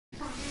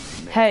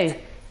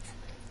Hey.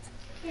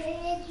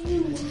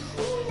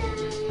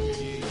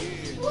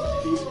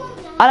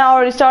 I done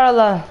already started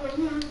live.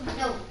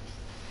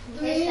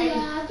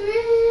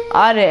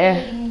 I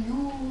didn't.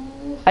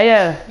 Oh,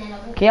 yeah.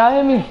 Can y'all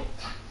hear me?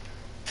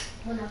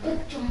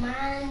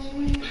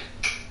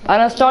 I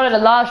done started a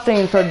live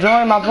stream, so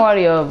join my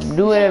party or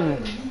do whatever.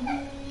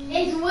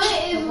 It's what?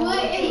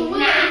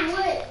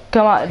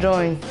 Come out,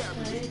 join.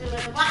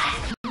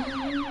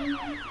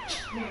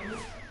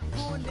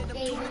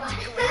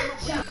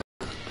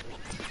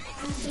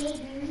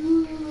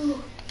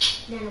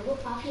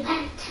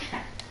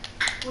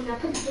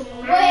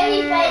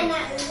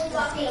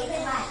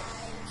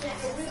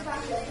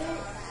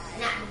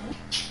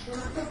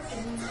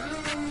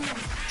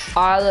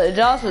 Alright, look, did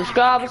y'all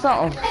subscribe or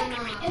something?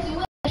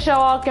 So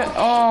I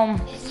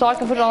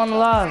can put it on the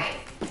live.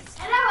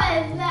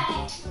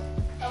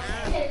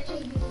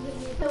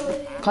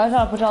 I'm trying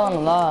to put y'all on the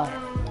live.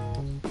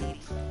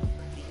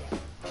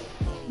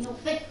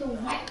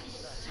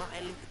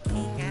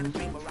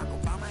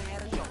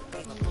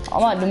 I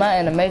might do my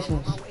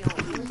animations.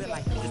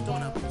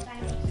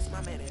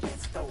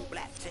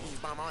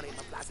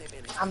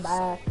 I'm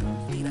back.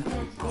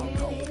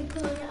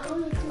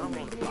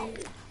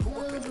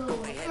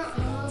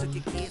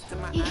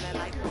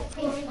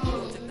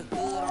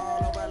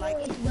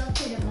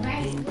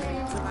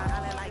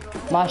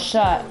 My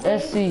shot,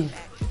 let's see.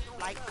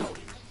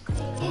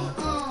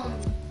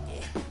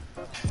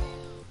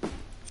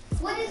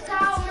 What is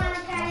called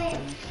Monica?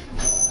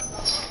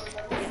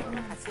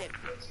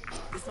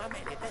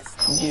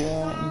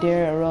 Yeah,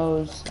 Derrick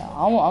Rose.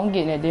 I'm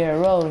getting at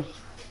Derrick Rose.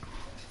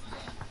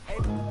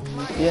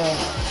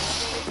 Yeah.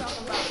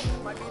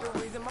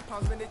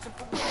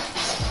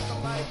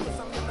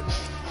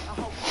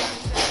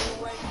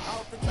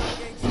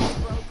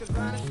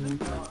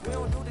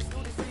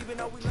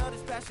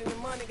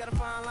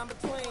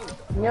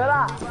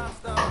 Yola.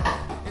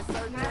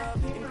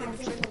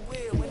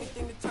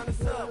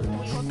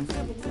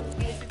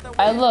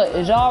 Hey, look,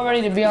 is y'all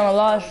ready to be on a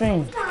live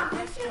stream?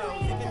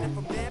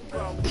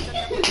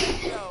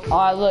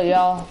 Alright, look,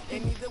 y'all.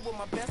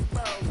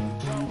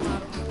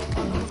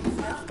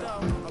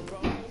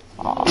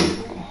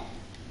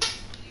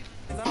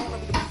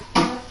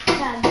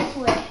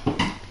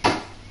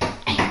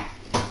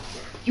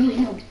 You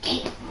ain't no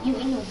cat. You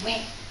ain't no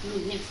rat.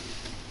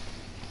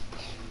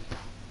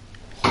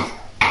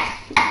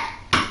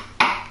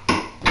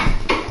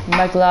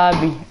 Make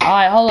lobby.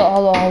 Alright, hold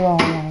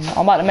on. I'm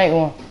about to make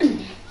one.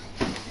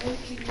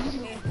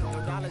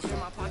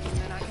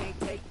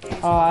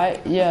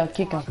 Alright, yeah,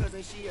 kick him.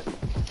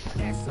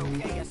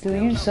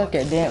 Dude, you suck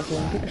at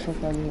dancing. Get the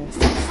fuck out of here.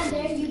 I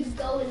dare you to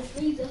go in the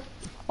freezer.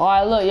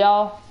 Alright, look,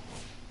 y'all.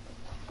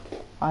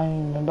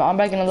 I'm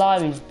back in the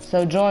lobby,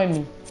 so join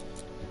me.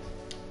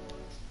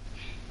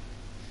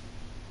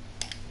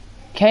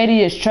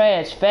 Katie is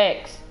trash,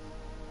 facts.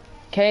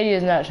 Katie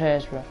is not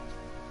trash, bro.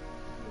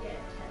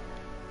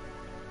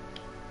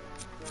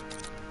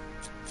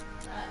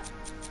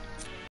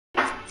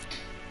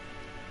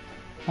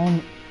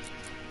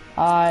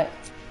 Alright.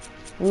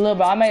 Look,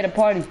 bro, I made a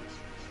party.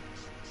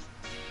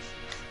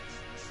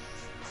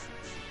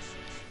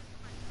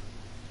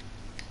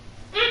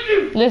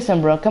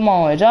 Listen, bro, come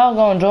on. Is y'all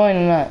gonna join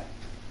or not?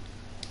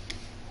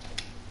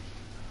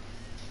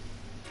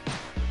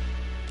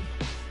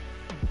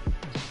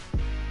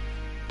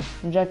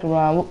 Jack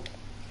around.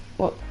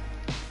 What?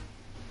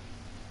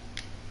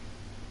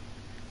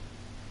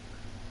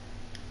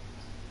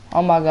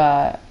 Oh my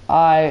god.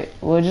 Alright,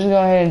 well, just go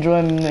ahead and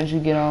join me once you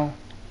get on.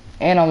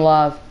 And I'm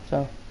live,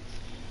 so.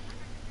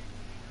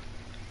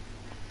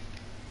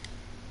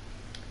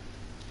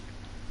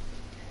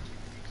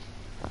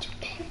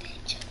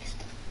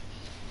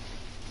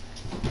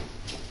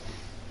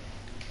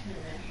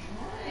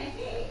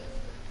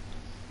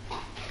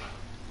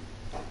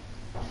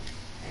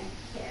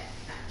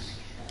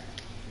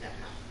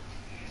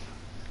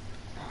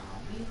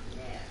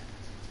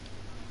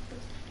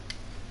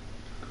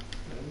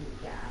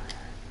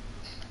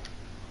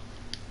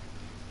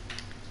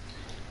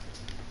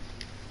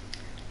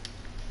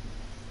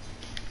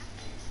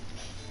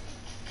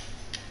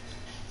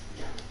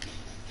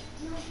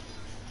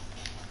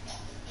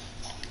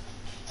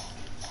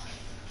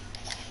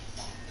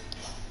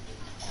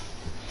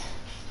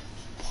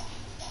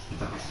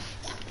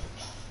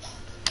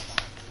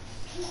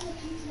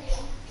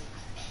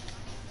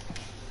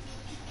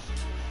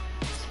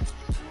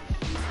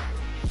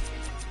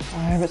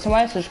 Alright, but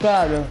somebody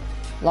subscribe though.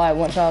 Like,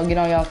 once y'all get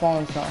on y'all phone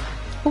and stuff.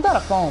 Who got a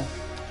phone?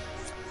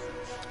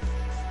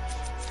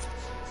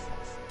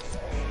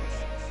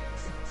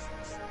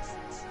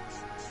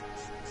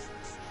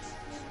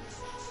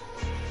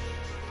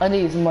 I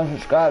need some more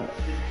subscribers.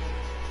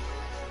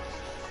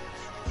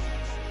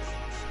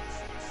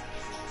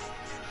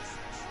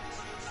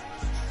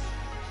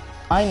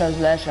 I ain't know this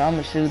last year, I'm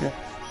a shooter.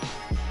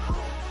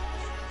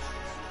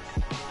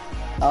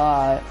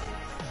 Alright.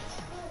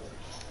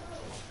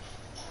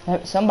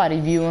 Somebody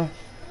viewing.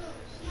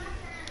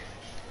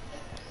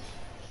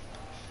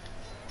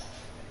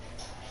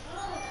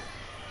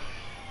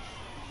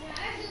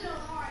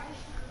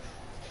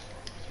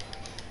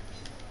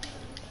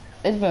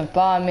 It's been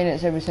 5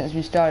 minutes ever since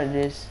we started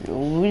this.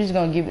 We're just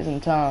gonna give it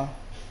some time.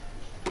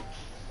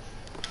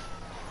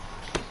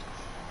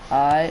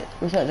 Alright,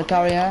 what's up,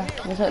 Zakarian?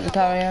 What's up,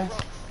 Zakarian?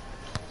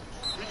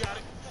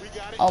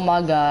 Oh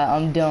my god,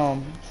 I'm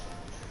dumb.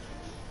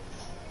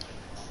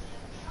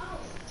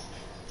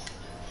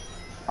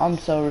 I'm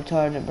so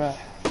retarded, bro.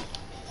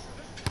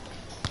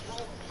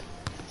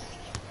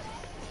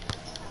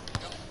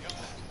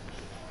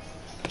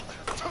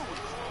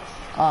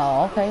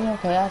 Oh,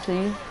 okay, I see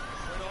you.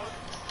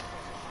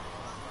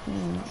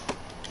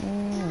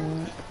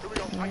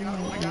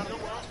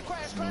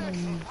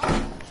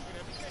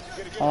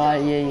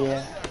 Alright,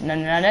 yeah. No,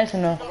 that's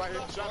enough.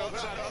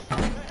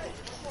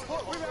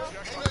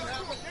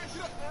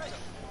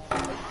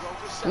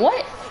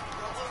 What?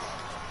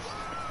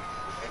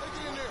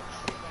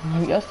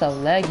 Your stuff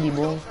laggy,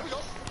 boy.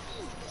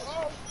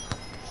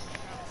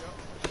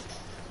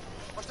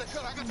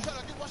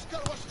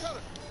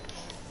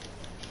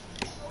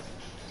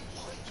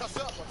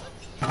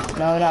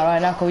 No, not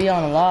right now, cause we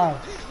on the live.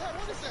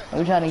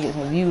 We're trying to get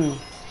some views.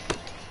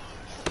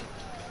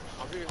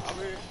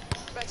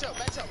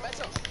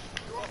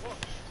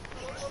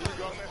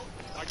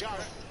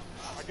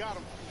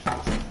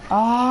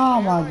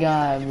 Oh my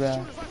god,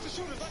 bro.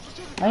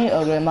 I ain't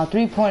upgrade my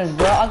 3-pointers,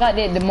 bro. I got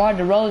that DeMar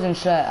DeRozan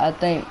shot, I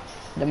think.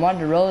 DeMar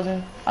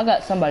DeRozan? I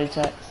got somebody's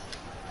shot.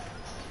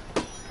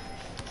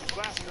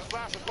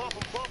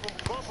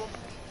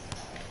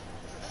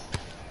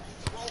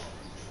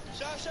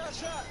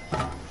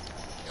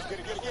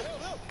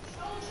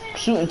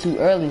 Shooting too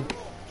early.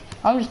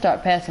 I'm gonna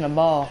start passing the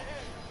ball.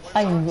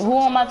 Who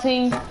on my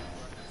team?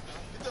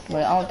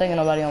 But I don't think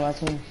nobody on my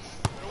team.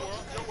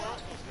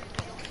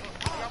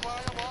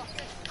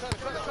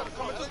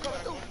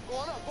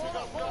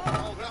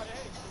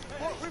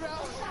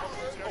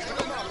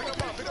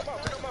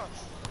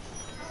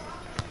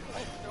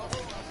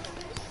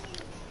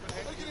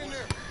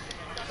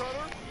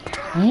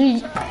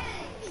 Yeet.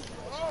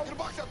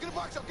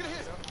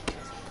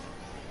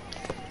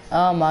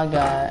 Oh my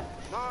god.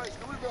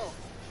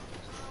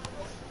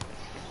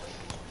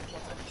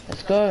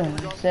 Let's go.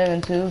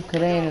 7-2.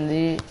 Kareem in the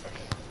lead.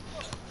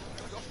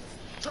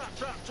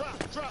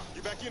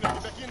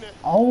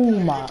 Oh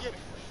my.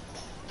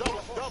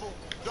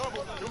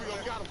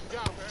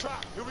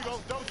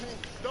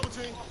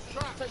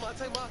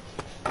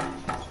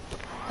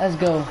 Let's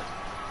go.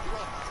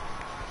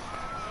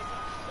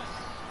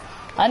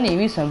 I need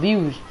me some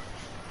views.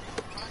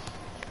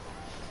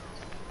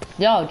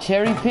 Y'all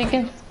cherry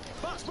picking?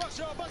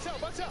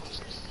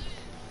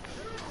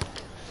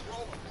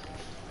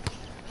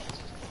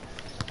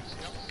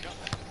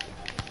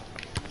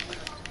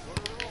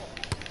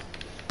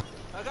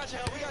 I got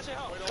your help. We got your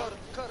help.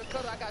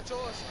 Cutter, I got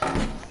yours.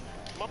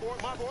 My board,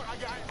 I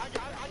got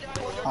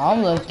it.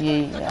 I'm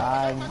lucky.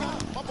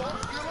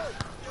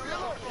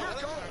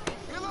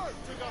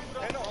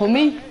 For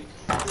me?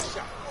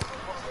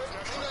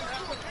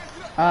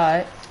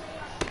 Alright.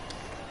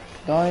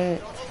 Go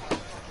ahead.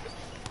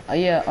 Oh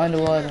yeah,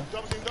 underwater.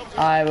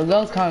 Alright, we'll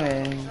go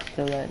coming.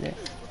 Still like that.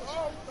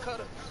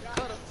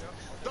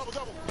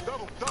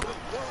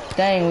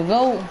 Dang, we'll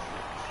go.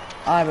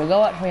 Alright, we'll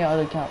go out from your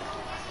other account.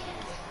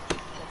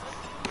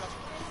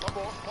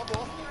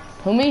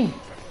 Who, me?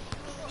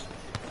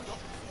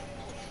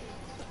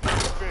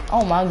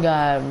 Oh my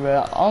god,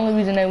 bro. Only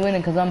reason they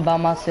winning because I'm by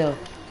myself.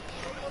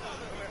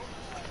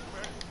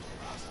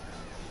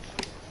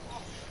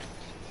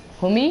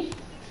 Who, me?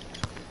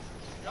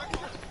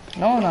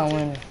 No, I'm not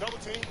winning.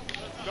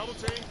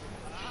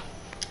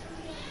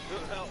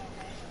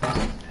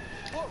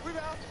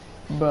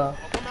 Bro,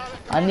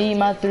 I need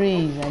my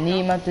threes.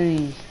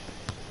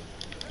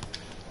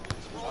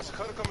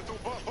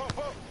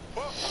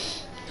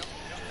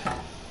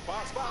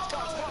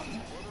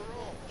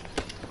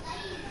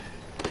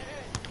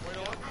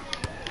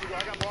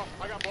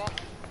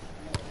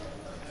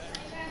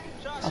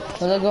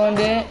 Will I go in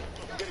there?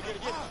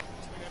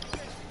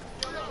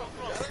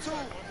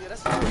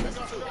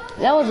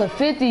 That was a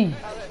 50.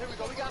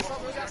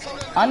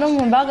 I know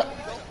him back.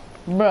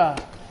 Bruh,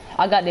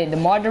 I got that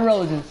DeMar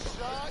DeRozan.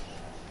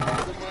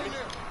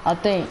 I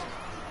think.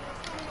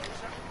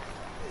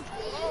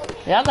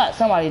 Yeah, I got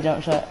somebody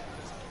jump shot.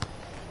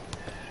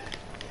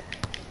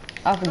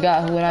 I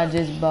forgot who when I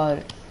just bought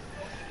it.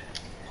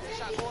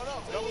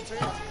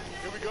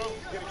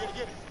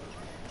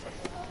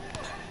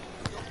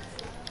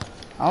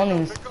 I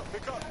don't even,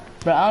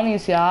 bro, I don't even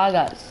see how I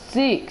got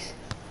 6.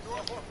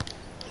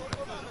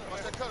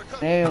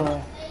 There we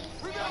go.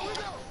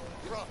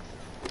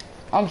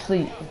 I'm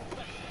asleep.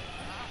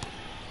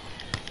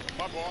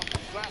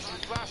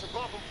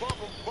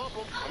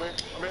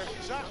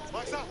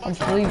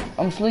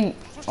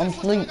 I'm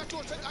asleep.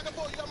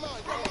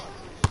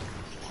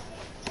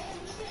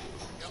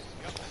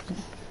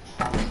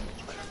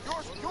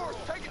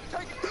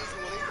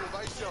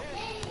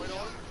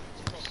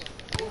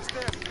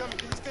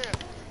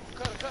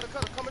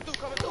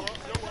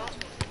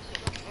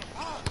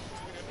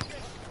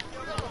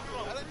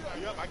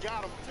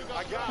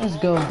 Let's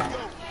go.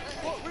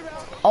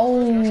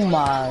 Oh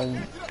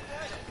my.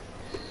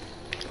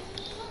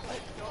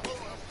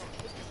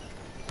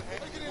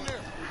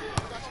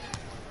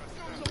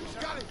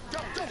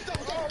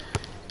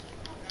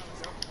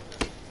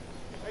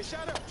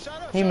 shut up,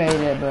 shut up. He made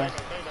it, bro.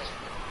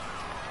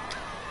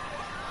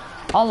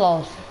 I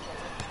lost.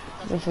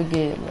 Don't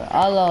forget, bro.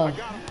 I lost.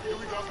 Here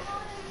we go.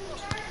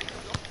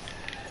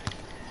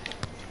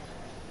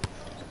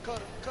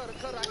 Cutter, cutter,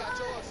 cutter, I got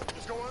yours.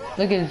 What's going on?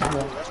 Look at this,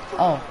 bro.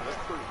 Oh.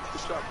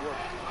 Good shot, boy.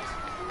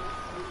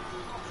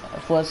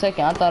 For a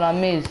second, I thought I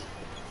missed.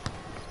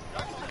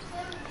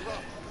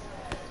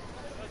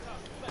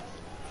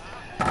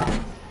 Good.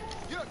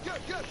 I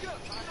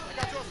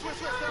got yours. Switch,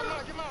 stay on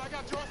mine. Get mine. I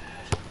got yours.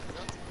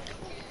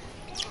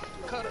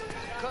 Cutter,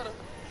 cutter.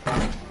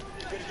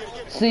 Get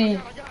it. See,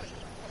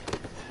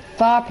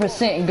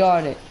 5%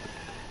 guarded.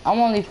 I'm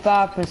only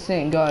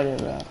 5% guarded,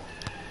 bro.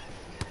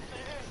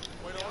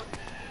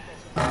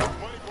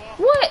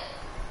 What?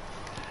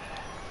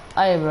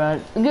 Hey,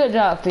 bro. Good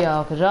job for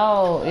y'all, cause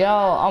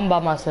y'all, I'm by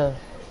myself.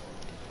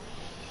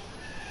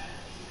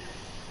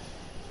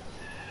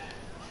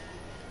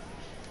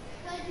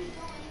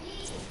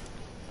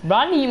 But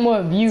I need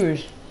more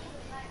viewers.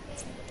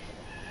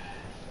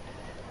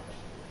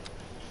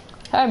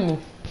 Help me.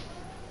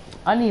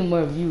 I need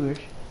more viewers.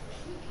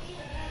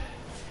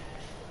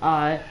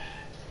 Alright.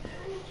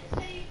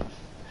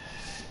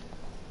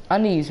 I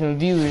need some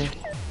viewers.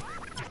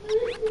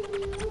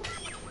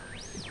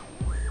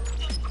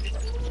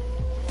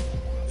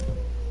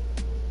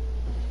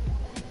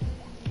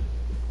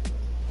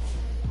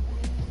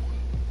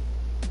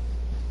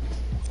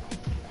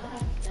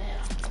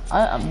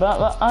 I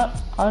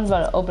was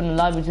about to open the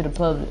lobby to the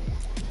public.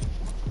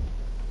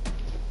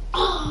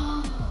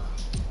 Oh,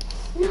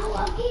 no,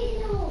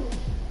 again, no.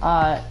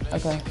 Alright,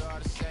 okay.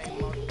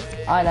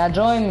 Alright, now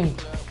join me.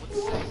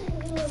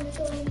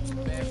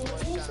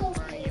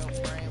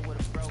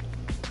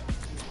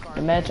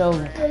 The match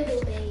over.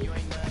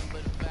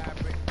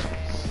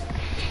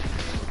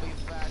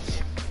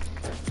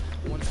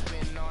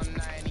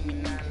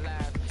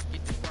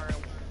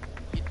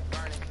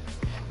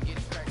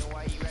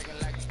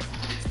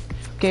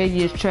 KD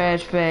is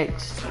trash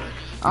facts.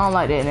 I don't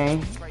like that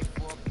name.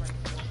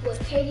 What,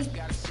 Katie?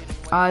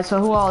 Alright, so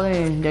who all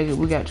in?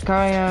 We got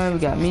Jakarian, we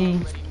got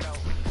me.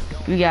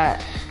 We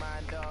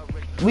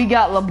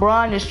got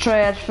LeBron is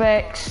trash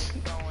facts.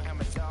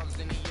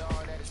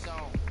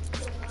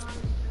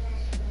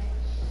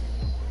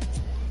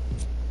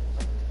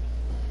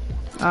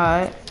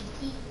 Alright.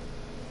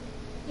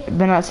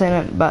 Better not say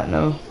nothing about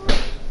no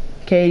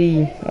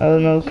KD. I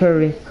don't know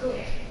Curry.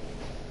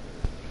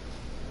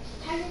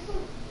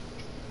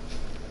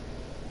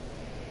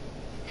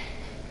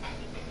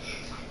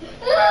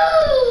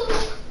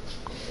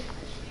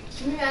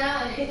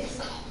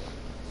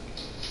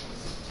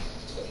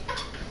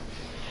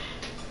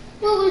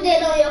 What was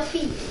that on your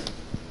feet?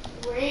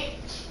 Ranch.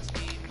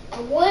 A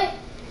what?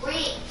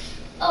 Ranch.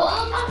 Oh,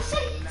 I was about to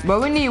say.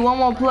 But we need one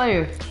more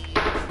player.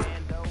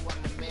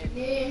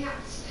 They're not.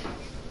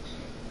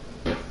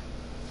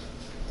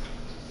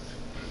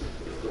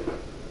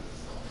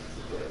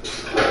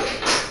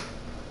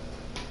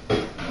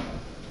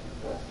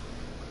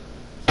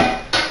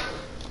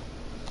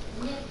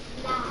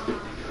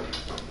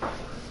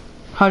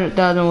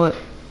 100,000 what?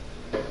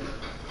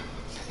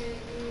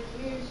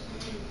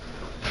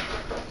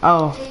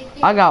 Oh,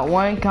 I got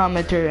one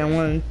commenter and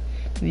one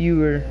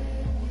viewer.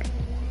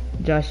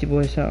 Joshy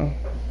boy, so.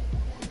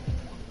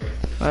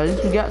 Well, at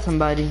least we got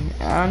somebody.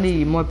 I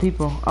need more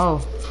people.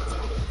 Oh.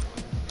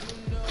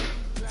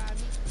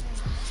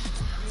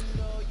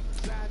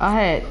 I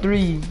had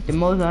 3. The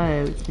most I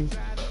had was 3.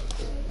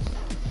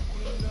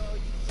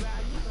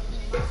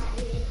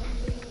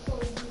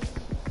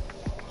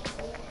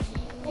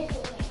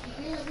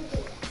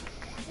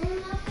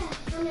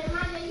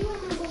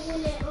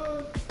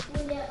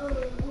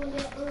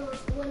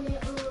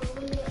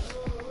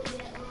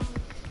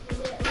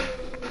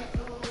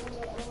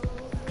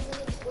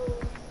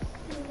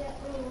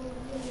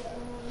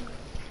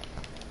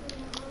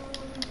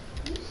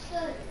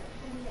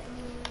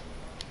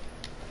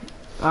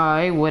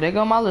 Alright, well, there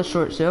go my little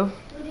short self.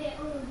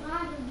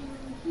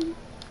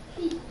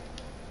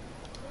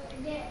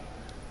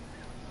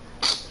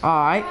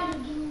 Alright.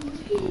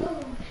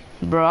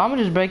 Bro, I'm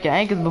gonna just break your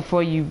ankles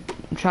before you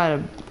try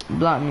to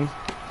block me.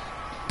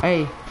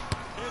 Hey.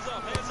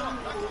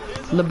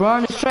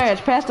 LeBron is trash.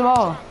 Pass the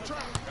ball.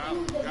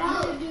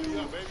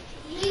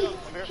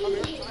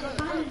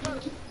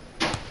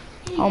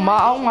 Oh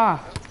my.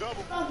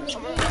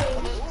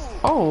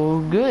 Oh,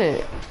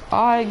 good.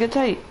 Alright, good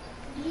take.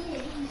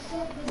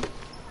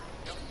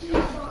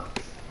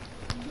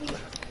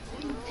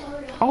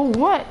 Oh,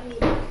 what?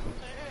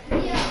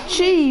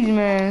 Cheese,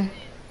 man.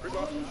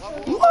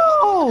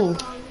 Whoa!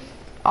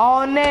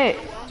 All net.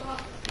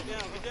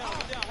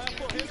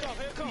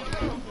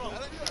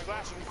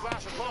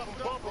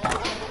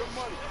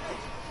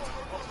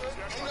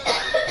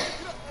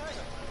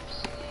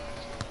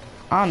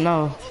 I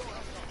know.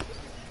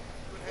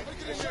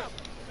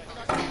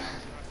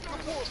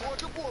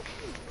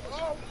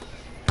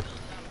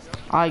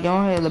 Alright, go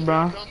ahead,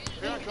 LeBron.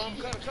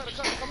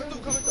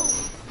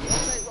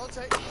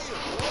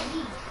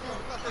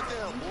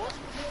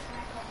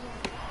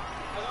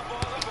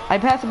 Hey,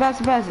 pass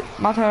it.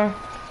 My turn.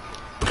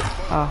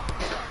 Oh.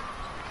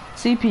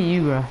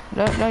 CPU, bro.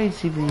 That is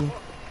CPU.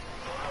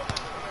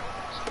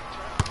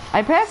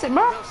 I pass it,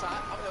 bro. Left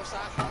side. I'm left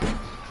side.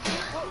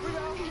 Oh,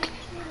 rebound.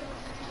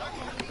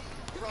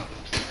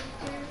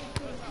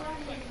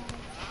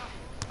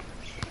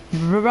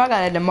 Bro, I got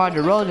that DeMar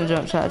DeRozan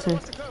jump shot too.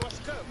 Watch the cut. Watch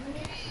the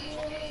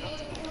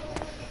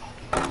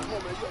cut.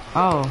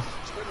 Oh.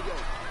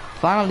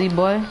 Finally,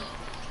 boy.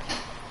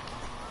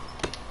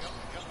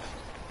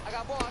 I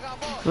got ball. I got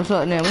ball. What's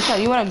up, now? What's up?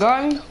 You wanna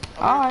guard me?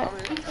 Alright. Oh,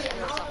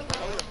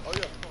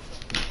 yeah.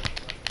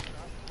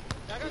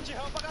 I got your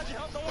help. I got your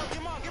help. Don't worry.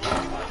 Give him on. Give him on.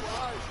 Give him on.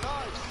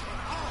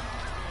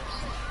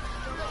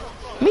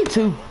 Nice. Me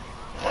too.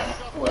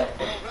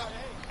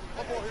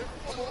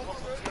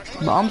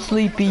 But I'm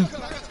sleepy.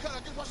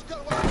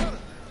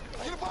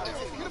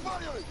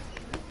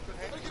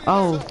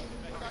 Oh.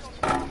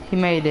 He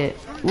made it.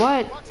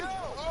 What?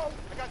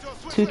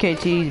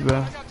 2K cheese,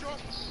 bro.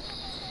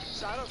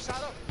 Shot up.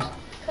 Shot up.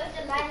 Cut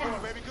the line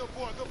out. Baby, good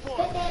boy. Good boy.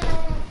 Cut that line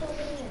out over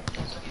there.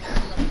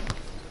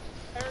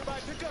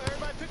 Everybody pick up.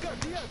 Everybody pick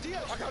up. D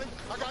up. I got him.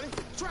 I got him.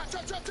 Trap.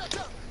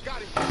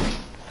 Got him.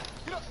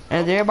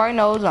 As everybody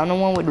knows, I'm the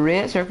one with the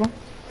red circle.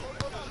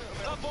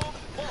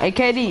 Hey,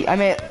 KD, I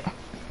mean,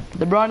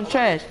 LeBron is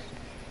trash.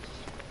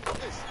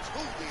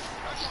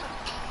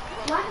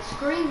 Why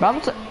scream? Bro, I'm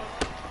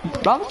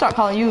gonna start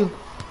calling you.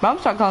 Bro, I'm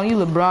gonna start calling you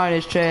LeBron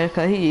is trash,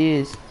 cause he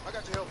is. I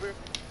got your help here.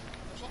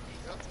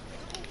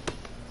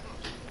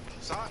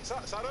 Side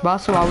up. Bro,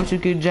 so I wish you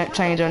could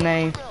change your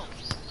name.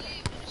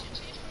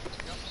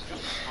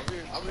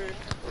 I'm here.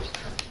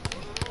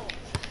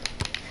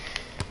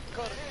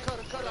 Cut it.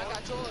 I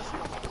got yours.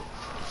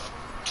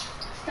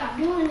 Stop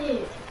doing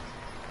it.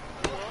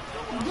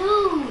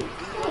 Dude.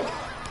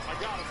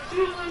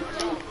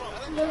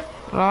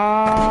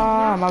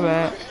 Ah, my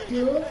bad.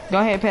 Dude. Go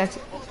ahead, pass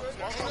it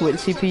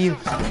with the CPU.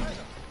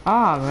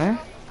 Ah, man.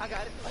 I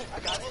got it.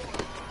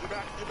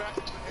 You're back.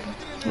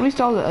 We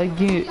stole it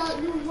again.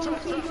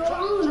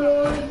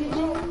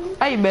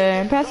 Hey,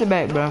 man, pass it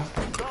back, bro.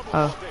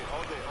 Oh.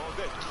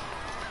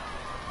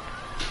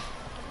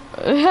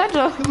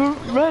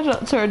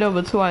 Red turned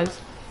over twice.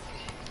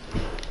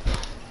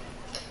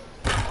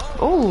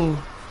 Ooh.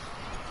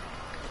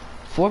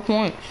 4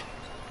 points.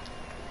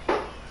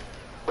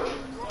 Here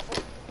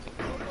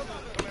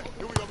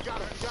we go. We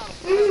got him.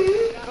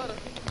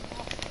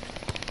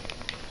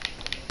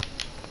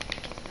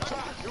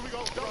 Here we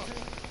go. Double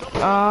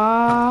team.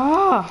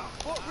 Ah.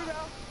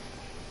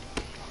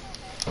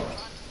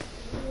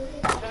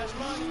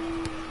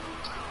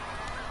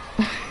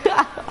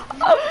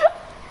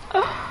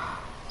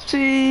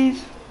 Jeez.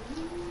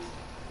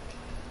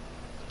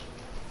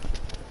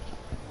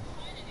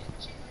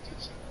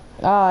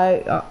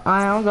 Alright,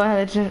 I'm gonna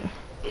have to.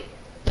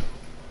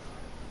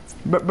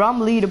 Bro, I'm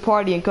gonna leave the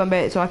party and come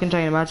back so I can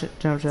change my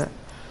jump shot.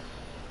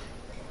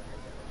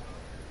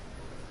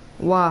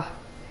 Why?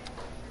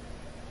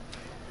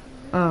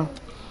 Oh.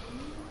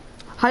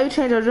 How you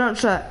change your jump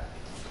shot?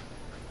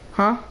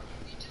 Huh?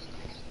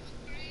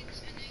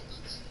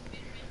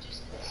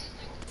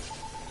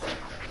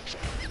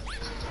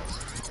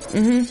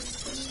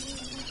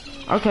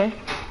 Okay.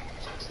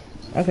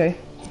 Okay.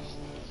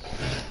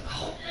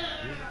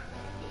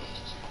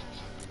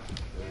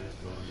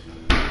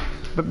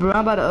 But bro, I'm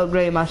about to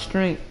upgrade my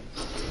strength.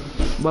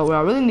 But what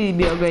I really need to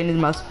be upgrading is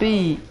my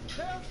speed.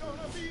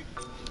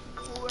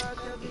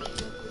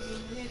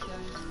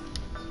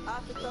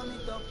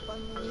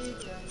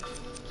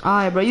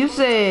 Alright, bro, you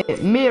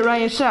said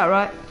mid-range shot,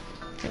 right?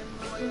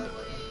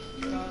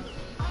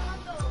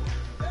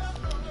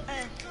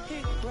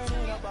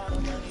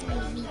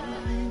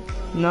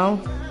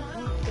 No.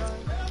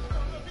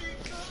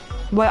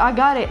 Wait, I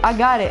got it,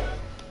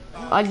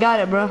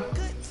 bro.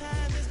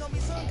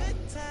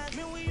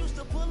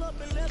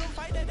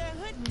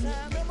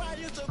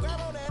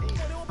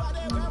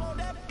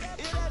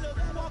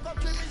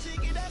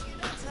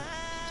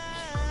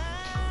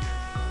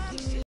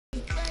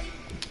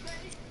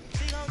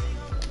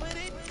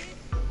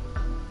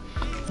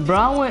 Bro,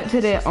 I went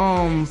to that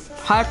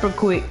hyper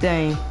quick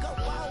thing.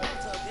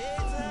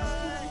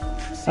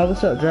 Oh,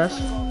 what's up, Josh?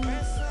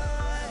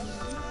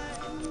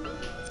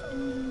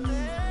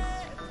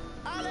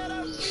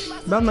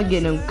 Bro, I'm gonna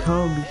get them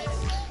Kobe.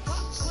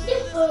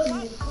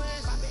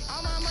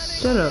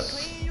 Shut up.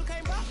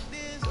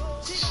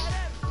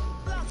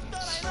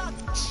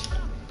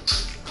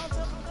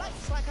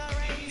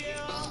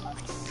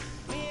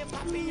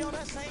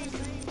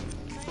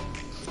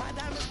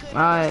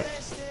 Alright.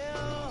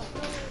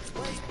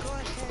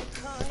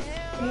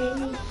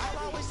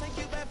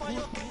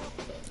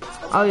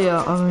 Oh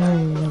yeah,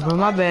 bro,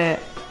 my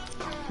bad.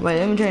 Wait,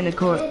 let me train the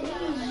court.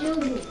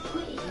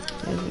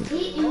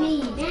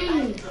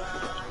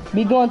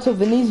 Be going to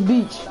Venice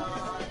Beach.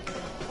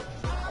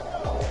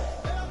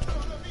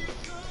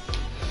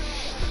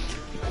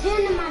 I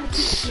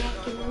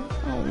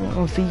don't want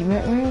no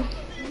feedback, man.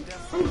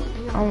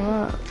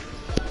 Alright.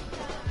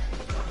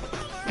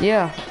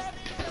 Yeah.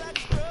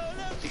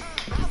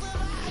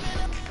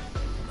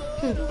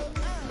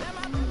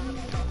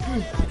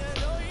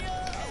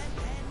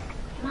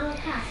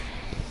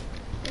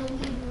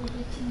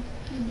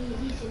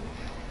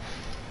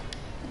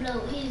 blow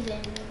his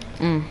end.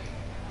 Mm.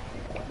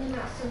 We're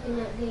not sucking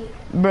that dick.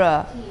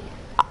 Bruh.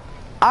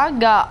 I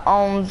got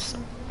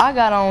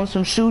on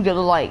some shoes that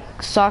look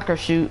like soccer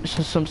shoes,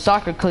 some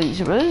soccer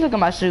cleats. Bro, look at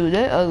my shoes,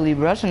 they're ugly,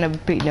 bro. I should never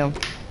pick them.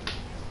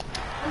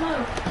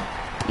 No.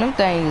 Them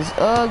things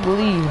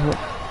ugly.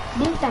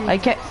 These things.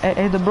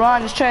 Hey, the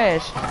LeBron is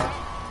trash. I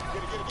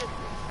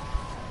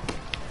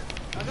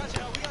got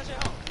your help. We got your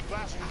help.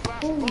 Flash,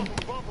 flash, bump him,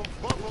 bump him,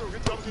 bump him.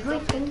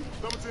 Double team,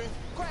 double team.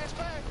 Crash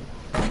bang.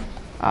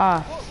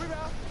 Ah. Oh,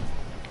 rebound.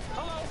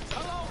 Hello,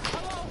 hello,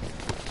 hello.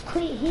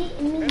 Quit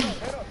hitting me.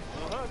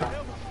 Head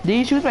up.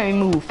 These shoes make me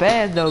move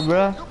fast though,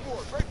 bruh. Good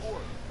board, great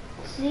board.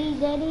 See,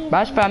 Daddy? But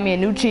I should find me a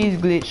new cheese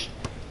glitch.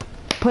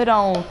 Put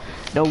on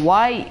the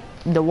white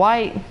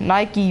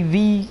Nike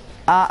VII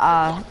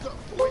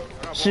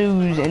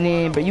shoes, and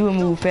then but you would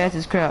move fast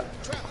as crap.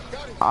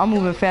 I'm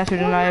moving faster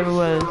than I ever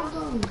was.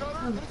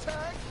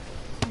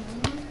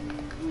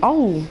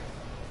 Oh.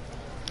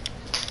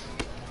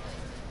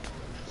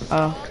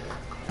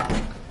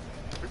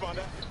 Rebound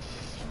that.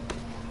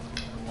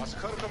 Watch the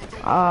cutter coming through.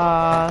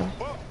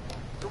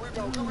 Good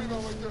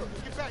rebound right there.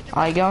 Get back, get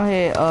Alright, go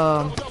ahead.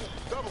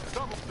 double.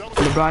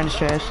 LeBron is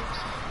trash.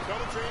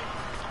 Double team.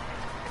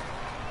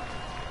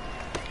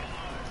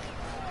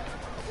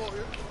 Ball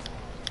here.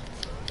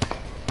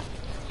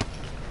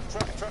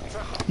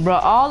 Trap. Bro,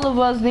 all of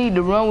us need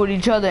to run with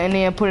each other and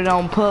then put it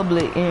on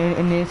public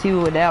and then see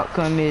what the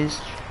outcome is.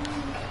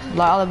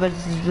 Like all of us,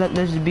 let's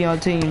just be on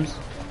teams.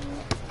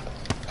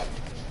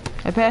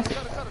 Hey, pass it.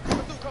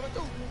 Coming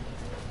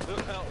through.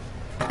 Good help.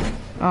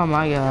 Oh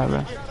my god, bro.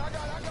 I got.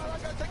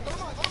 Take go to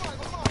mine.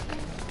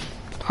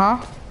 Huh?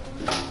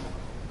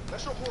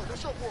 That's your board.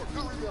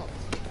 Good rebound.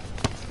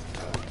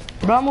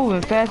 Bro, I'm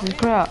moving fast as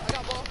crap.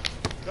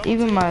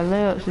 Even my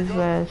legs is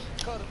fast.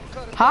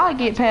 How I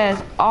get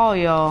past all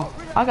y'all?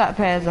 I got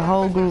past the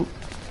whole group.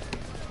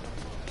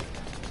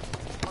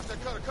 Watch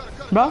that cutter.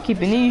 Bro, I'm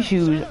keeping these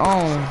shoes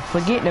on.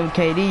 Forget them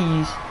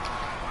KDs.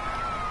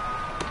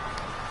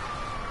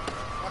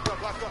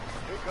 Lock up.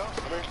 Here you go.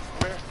 Come here.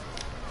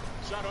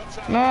 Shot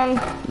up. Man,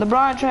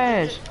 LeBron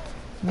trash.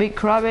 Big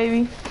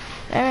crybaby.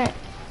 Damn it.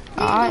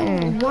 I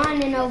am.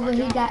 Running over,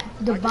 he got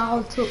the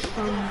ball took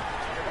from him.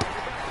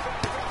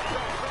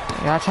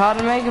 I tried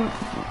to make him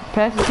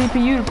pass the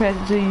CPU to pass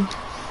it to you.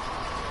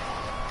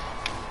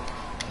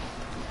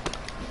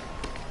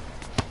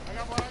 I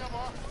got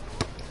ball.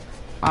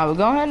 Alright, well,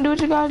 go ahead and do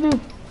what you gotta do.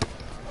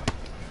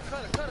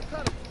 Cutter.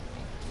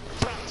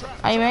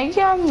 Trap. Hey man,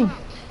 get me.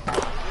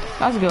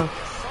 Let's go.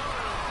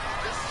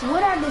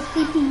 What are the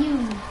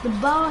CPUs? The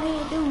ball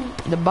head dude.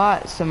 The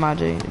bots,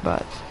 Samaje, the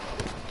bots.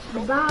 The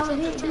ball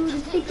head dude, the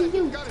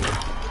CPU.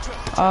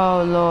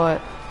 Oh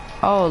lord.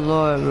 Oh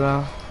lord,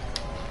 bro.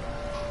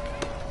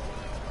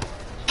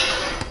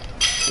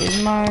 It's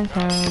my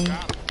turn.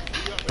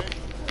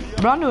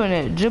 Bro, I'm doing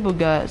that dribble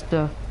guy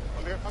stuff.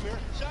 I'm here.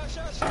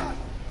 Shot.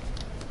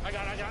 I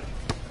got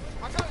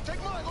it.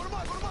 Take mine. Go to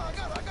mine.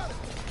 I got it.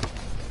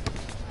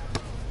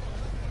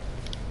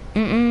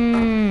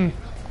 Mm-mm.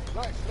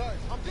 Nice.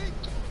 I'm deep.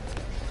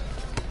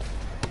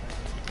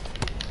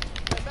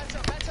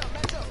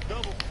 Match up.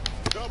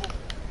 Double.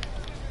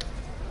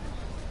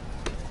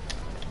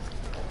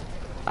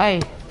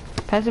 Hey,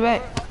 pass it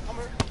back. I'm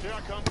here. Here I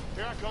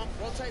come.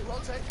 Rotate.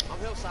 I'm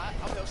hillside.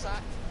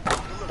 Good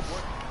look,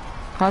 boy.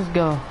 Let's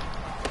go.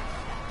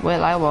 Wait,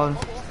 like ball. My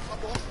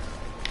ball.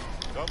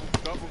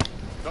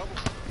 Double.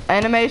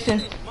 Animation.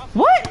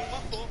 What?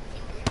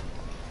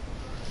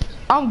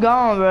 I'm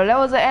gone, bro. That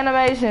was an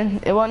animation.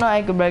 It wasn't no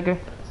ankle breaker.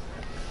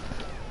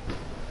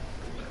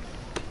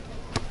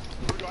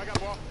 I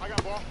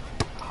got ball.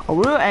 A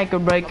real ankle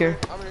breaker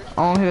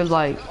on here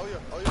like Oh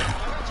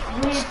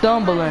yeah.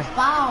 stumbling.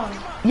 Ball.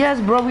 Yes,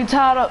 bro, we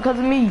tied up because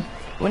of me.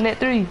 With that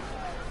 3.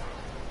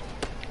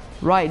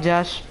 Right,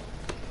 Josh.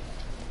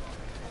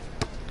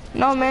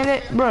 No,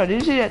 man, bro,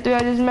 did you see that 3 I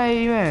just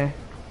made, man?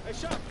 Hey,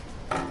 shot.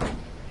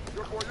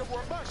 Your boy.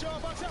 Box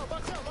out.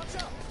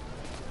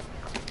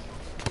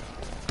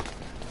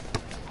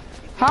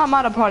 How am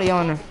I the party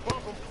owner?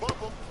 Bump him.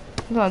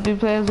 There's only 3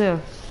 players there.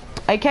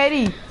 Hey,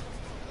 KD.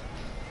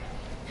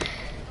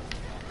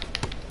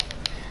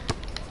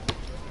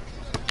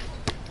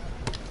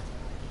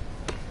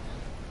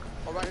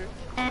 Oh, right here.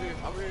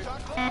 I'm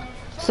here.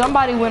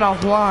 Somebody went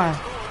offline.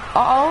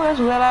 Uh-oh, that's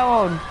what I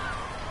want.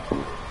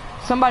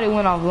 Somebody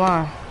went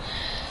offline.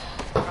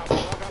 I got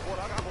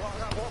ball.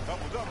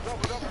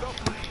 Double.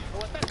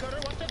 Watch that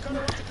cutter.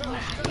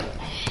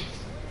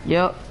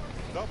 Yep.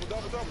 Double.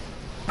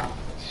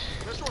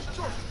 That's yours.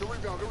 Good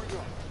rebound.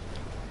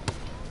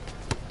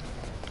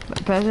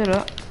 Pass it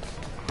up.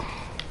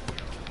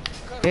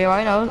 Yeah,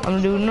 I know.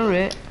 I'm doing the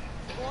red.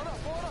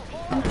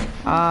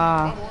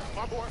 My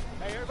board.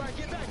 Hey, everybody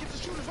get back. Get the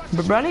shooters right.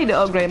 But bro, I need to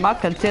upgrade my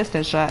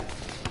contestant shot.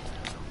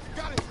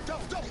 Got it.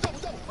 Double.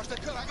 Watch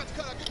that cutter. I got the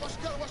cutter. Watch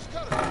the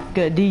cutter.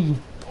 Good D.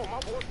 Oh, my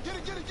board. Get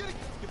it.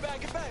 Get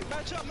back.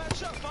 Match up.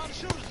 Find the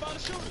shooters.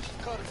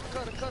 Cutter.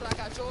 I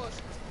got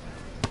yours.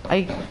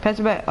 Hey, pass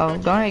it back. Oh,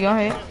 go ahead. Good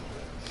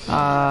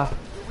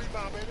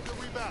rebound, baby. Good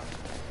rebound.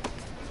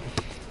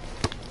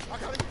 I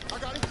got it.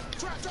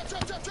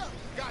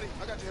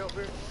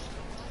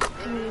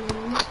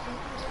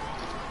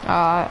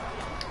 Alright.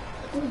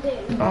 I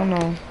don't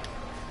know.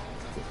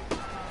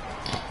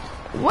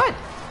 What?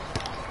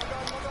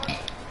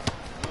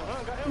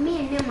 Me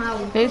and them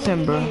out.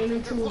 Listen, bro.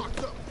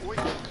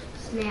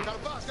 Snap.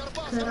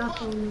 Cut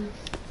off on us.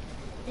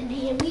 And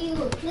then we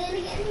were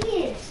playing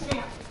again.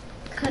 Snap.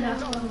 Cut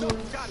off on us.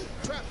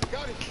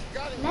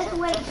 Let's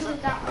wait till we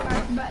got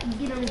about to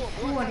get on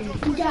 40.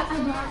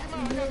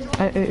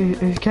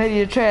 Hey, Katie,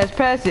 the trash.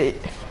 Pass it.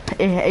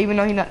 Even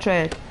though he's not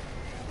trash. Here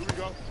we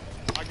go.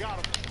 I got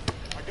him.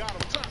 I got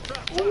him. Trap,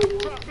 trap, trap, Ooh,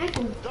 trap.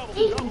 ankles.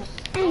 Here we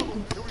go. We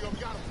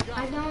got him. I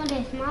don't want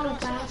that smaller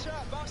size.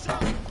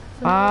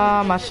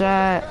 Ah, my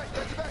shot.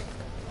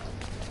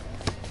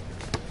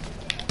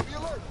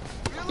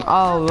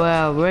 Oh,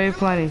 well, very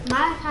funny.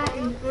 My height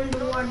is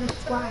underwater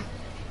squat.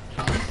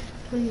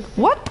 Please.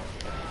 What?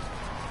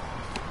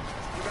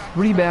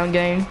 Rebound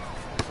game.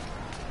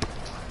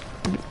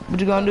 What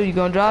you gonna do? You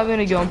gonna drive in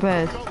or you gonna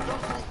pass?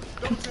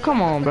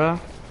 Come on, bro.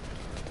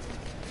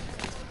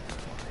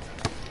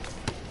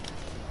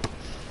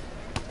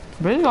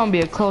 But it's gonna be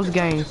a close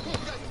game.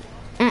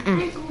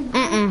 Ankle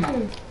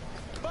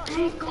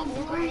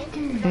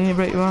breaking. You need to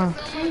break your arm.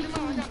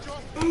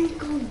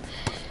 Ankle.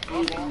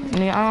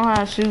 Nigga, I don't know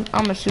how to shoot.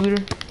 I'm a shooter.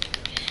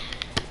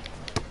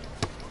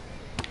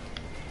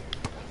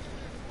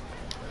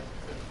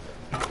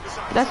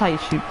 That's how you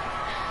shoot.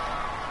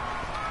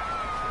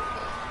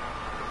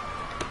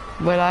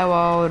 But I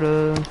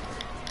water. I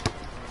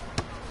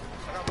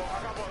got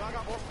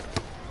ball.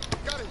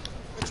 Got him.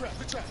 The trap.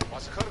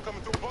 Watch the cutter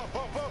coming through.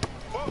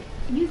 Bump.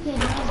 You can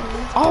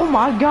have it. Oh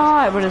my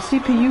god, but the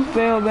CPU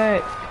fell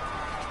back.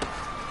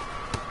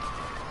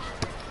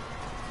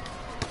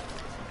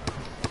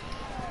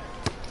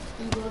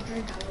 You go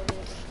drink all of it.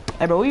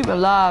 Hey bro, we've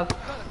been live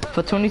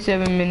for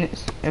 27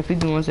 minutes and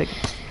 51 seconds.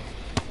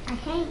 I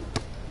can't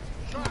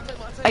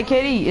Hey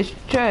KD, it's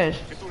trash.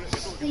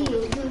 see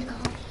you drink all.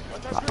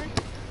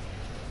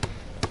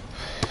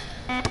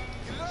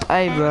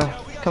 Hey bro,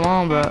 come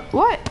on bro.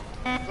 What?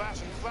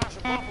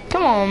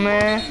 Come on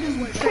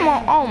man. Come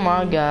on, oh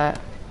my god.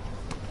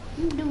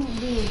 You do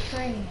being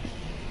trash.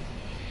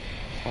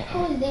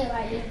 Who is that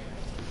right there?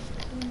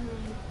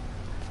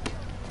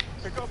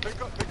 Pick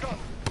up.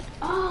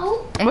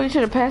 Oh, But you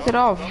should have passed it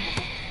off.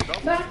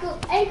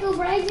 ankle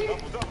brazier.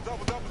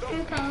 Double.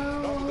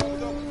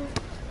 Ankle.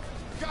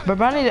 But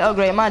bro, I need to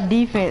upgrade my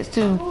defense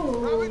too.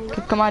 Ooh.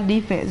 Cause my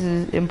defense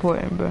is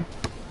important, bro.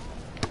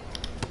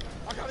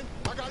 I got him.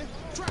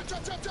 Trap.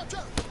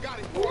 Got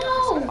him.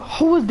 No.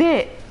 Who was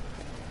that?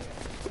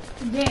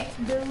 That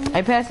dude.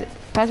 Hey, pass it.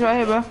 Pass it right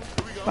here, bro.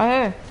 Right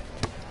here.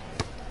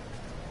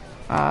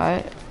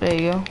 Alright, there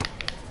you go.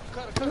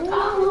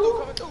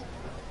 Oh.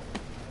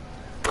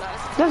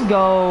 Let's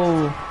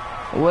go.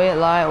 Wet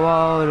like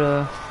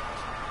water.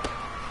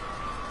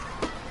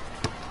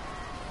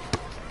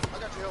 I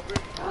got your help here.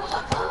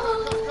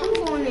 I'm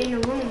going in the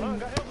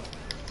room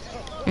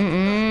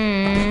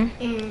and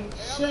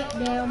shut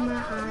down my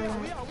eye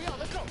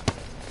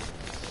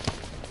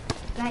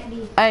like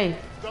this. Hey.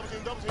 Double team.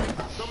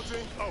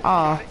 Oh,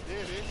 Oh. there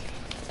it is.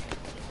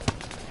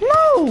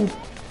 No.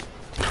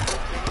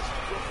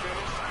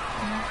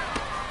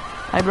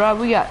 Hey, bro,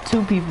 we got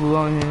 2 people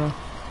on here.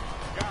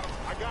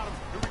 I got him.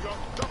 Here we go.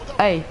 Double.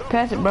 Hey,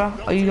 pass it, bro.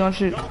 Or you gonna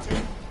shoot? Double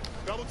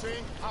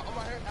team. I'm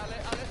right here. Alley.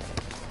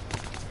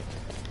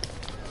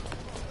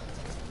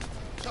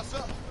 Shots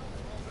up.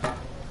 Get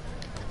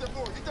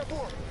that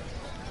board.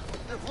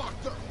 They're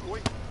blocked up.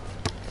 Wait.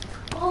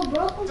 Oh,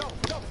 bro. Double.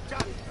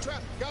 Got him.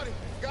 Trap. Got him.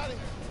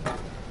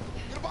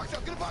 Get a box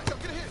up. Get a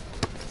hit.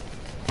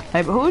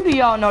 Hey, but who do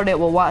y'all know that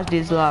will watch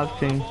this live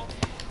stream?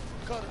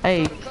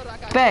 Hey,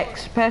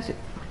 Facts, pass it.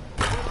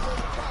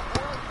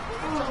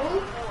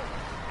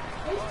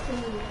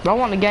 Bro, I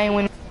want the game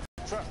winning.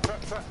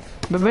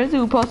 But basically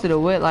who posted a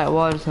wet like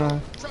water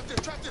sign.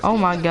 Oh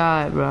my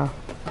god, bro.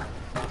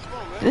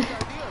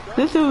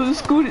 This dude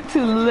scooted to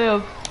the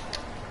left.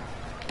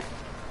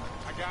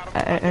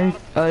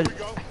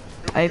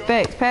 Hey,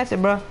 Facts, pass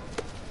it, bro.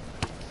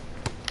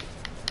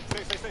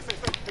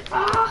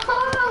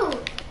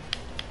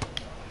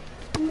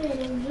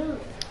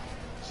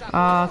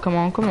 Oh! Come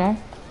on.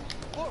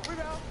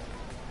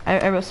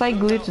 Hey, bro, say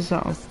glitch or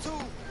something.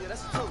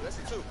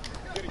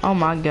 Oh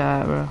my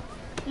god, bro.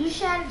 You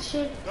shot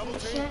shit.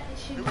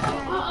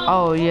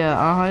 Oh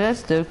yeah,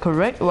 that's the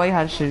correct way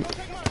how to shoot.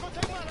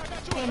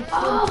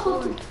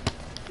 Oh!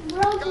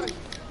 Bro.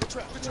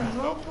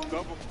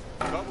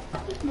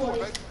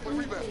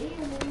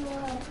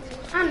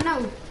 I know.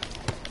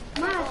 Mine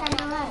I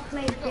know how to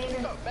play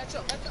better.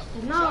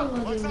 No,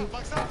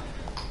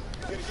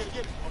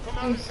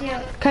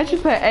 Can't you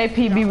play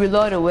APB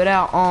Reloaded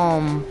without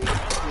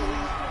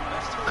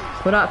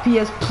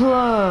PS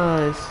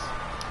Plus?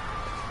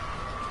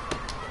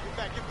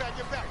 Get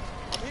back.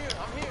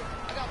 I'm here.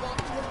 I got ball.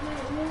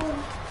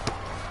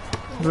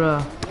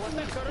 Bruh.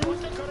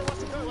 What's the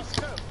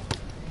cut?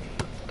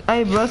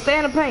 Hey, bro, stay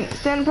in the paint.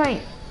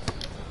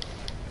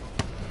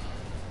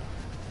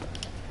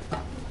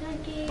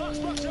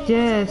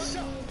 Yes.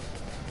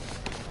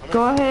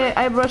 Go ahead.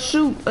 Hey, bro,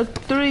 shoot a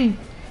 3.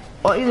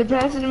 Or either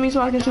pass it to me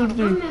so I can shoot a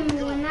 3.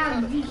 remember when I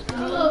used to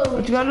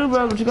What you gonna do,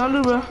 bro? What you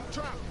gonna do, bro?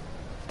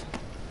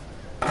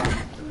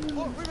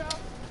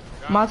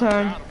 My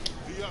turn.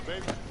 D up,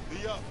 baby.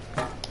 D up.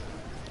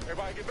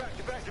 Everybody get back,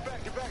 get back, get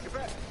back, get back, get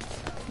back.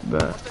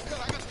 Bruh. Watch the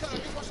cutter, I got the cutter.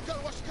 Watch the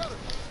cutter, watch the cutter.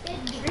 That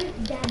drink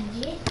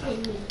digested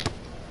me.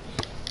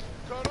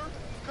 Cutter,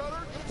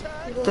 cutter, good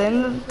tag.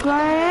 Send the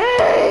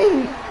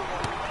plane.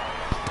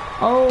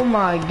 Oh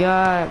my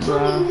god, bro.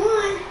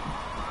 21.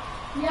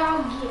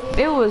 Y'all get it.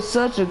 It was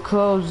such a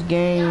close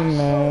game,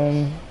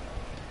 man.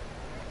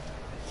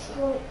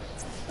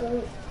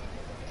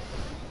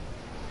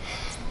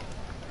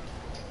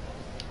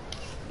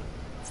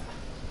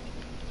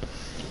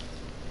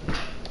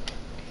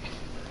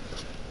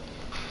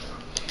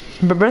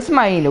 But bro,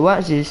 somebody need to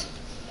watch this.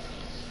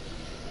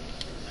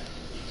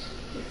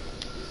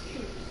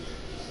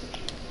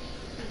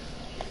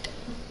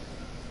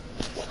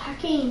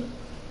 Hakeem.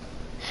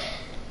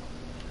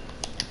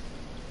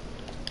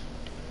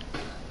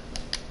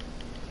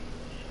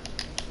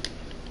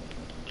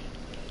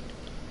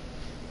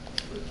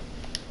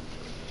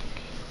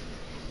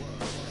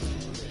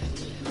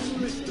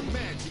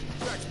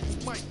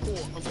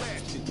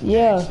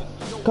 Yeah,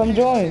 come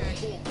join.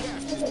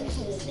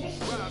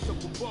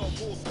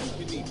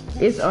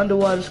 It's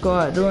Underwater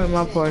Squad. Join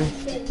my party.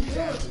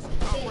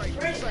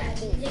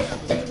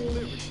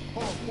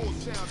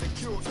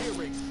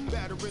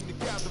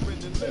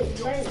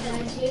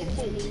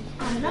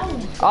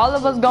 All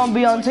of us gonna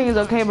be on teams,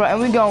 okay, bro? And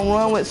we gonna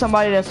run with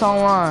somebody that's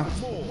online.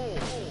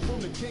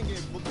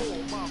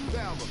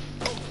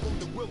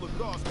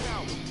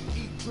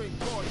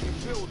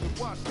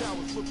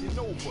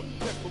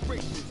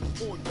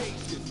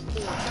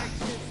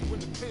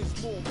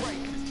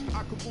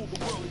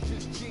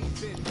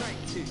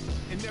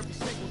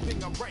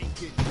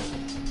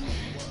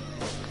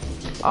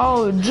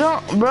 Oh,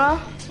 jump, bruh.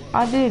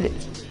 I did it.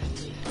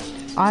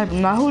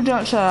 Now who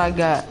jump shot I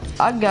got?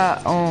 I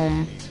got,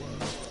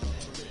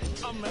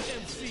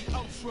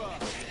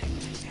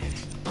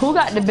 who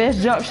got the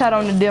best jump shot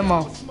on the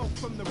demo?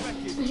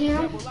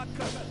 Him.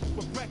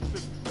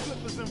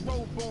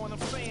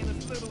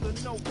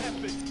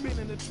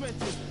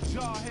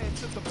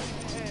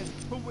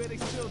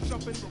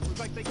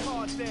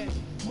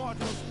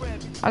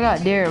 I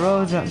got Derrick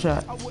Rose jump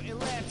shot. I'm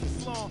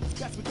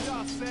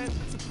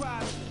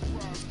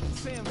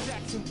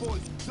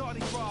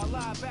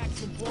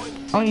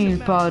gonna use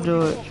Paul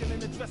George.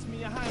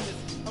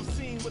 I'm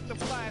seen with the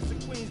flyers, the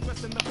queens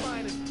dressed in the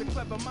finest, the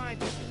clever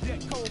minded,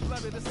 yet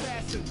cold-blooded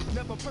assassin.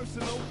 Never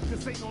personal,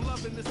 cause ain't no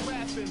love in this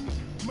rapping.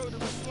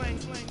 Murderous slang,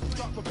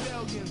 start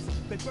rebellions.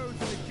 They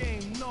birds in the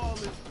game,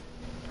 knowledge.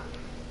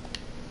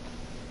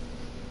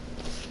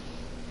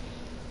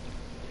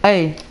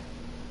 Hey.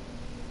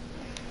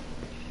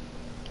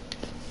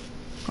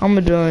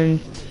 I'ma join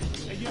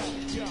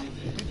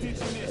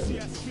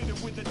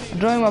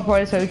my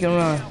party so we can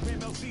run.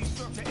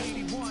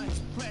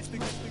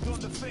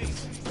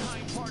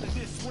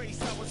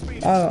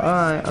 Oh,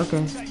 alright, okay.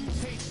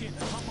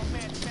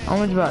 I'm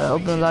just about to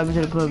open the lobby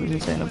to the public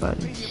and say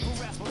nobody.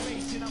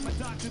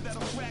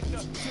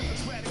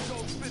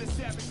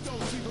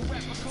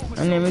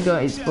 And then we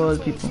gonna expose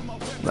people.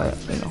 Like,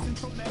 you know.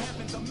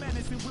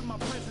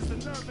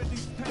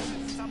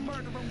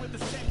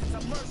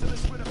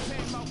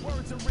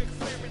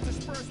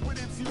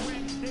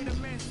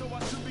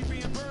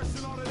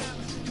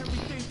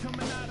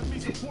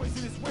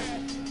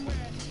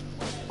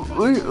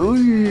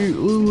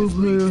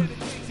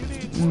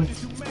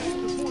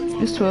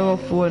 It's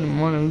 12:04 in the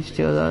morning, we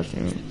still out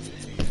here.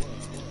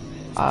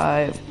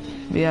 Alright,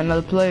 we got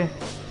another player.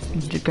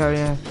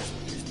 Jakarian.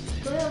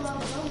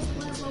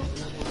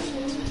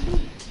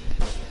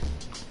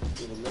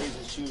 The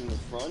laser shoot in the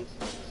front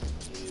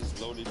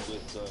is loaded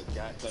with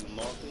gun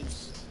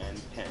markers and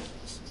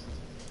pens.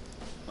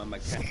 My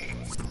mechanic,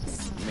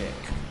 Mick.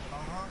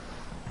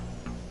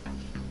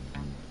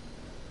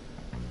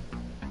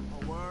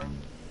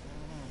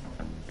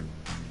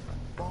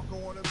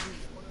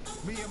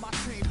 Me and my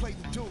team played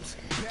the deuce.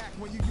 Back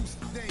when you used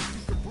to think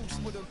you could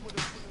boost with a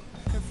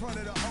in front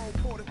of the old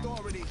Port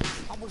Authority.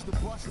 I was the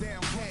bust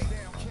down king.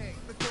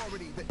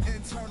 Authority, the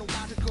internal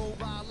logical,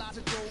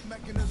 biological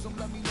mechanism.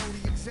 Let me know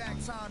the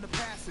exact time to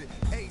pass it.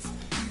 Ace,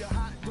 eat a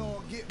hot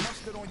dog, get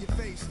mustard on your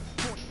face.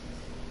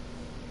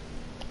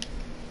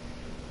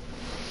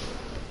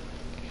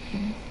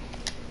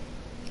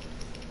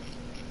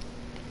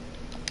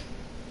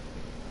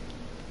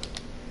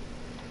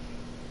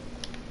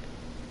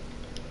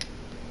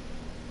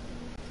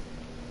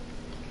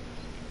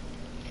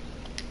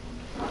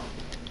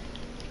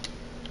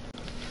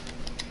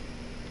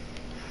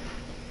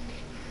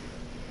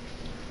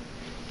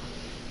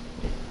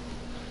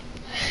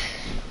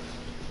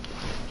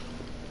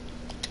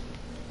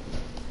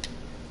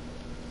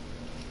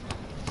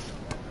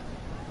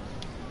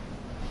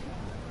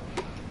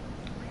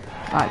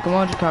 Alright, come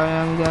on,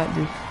 Jakarian, we got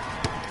this.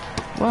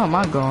 Where am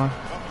I going?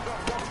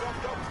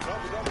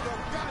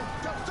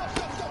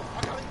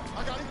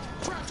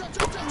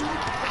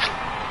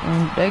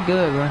 They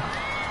good, bro.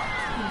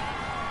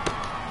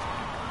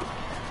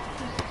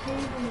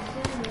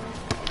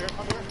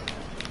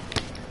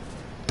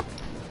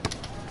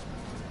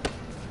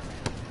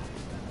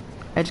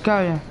 Edge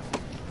Guardian.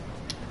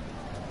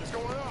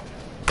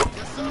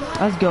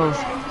 Let's go.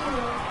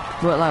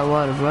 Wet like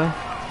water, bro.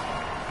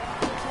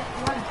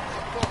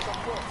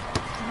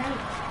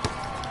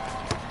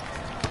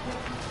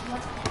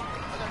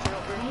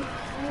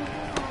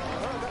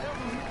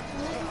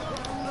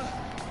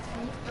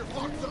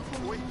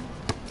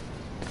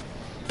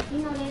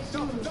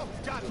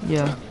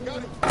 Yeah.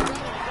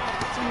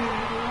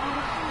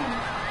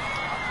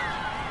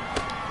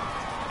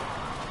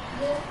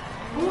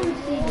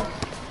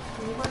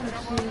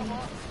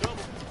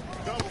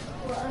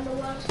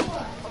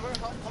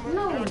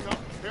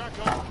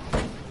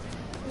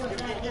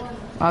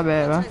 My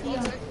bad, bro. I'm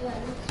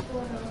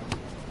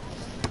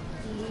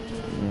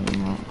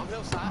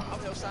hillside. I'm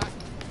hillside.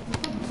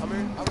 I'm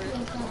here. I'm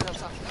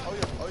hillside.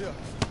 Oh yeah.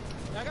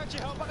 I got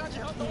your help.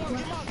 Don't worry.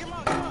 Get him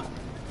out.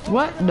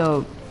 What the?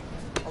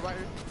 I'm right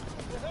here.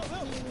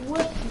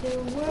 What the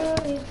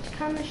world is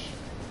kind of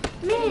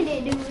man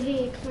that dude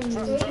here clean.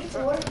 3,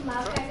 4, my I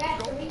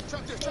got 3.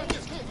 Trap this.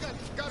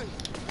 Got him.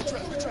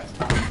 Trap.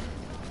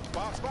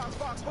 Box.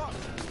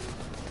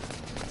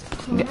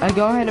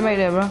 Go ahead and make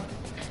that, bro.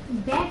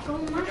 Back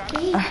on my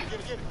feet.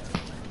 Get it.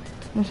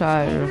 I'm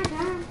sorry, bro.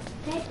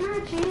 Take my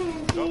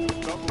chances.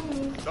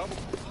 Double.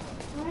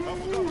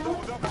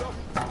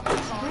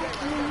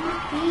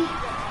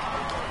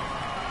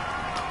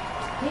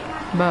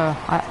 Bro,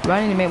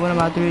 I need to make one of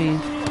my threes.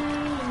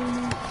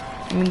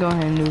 Let me go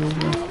ahead and do this,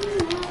 bro.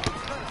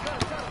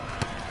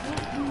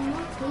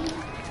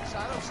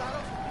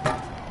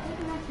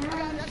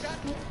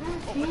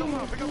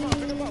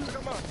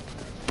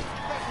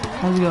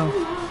 Let's go.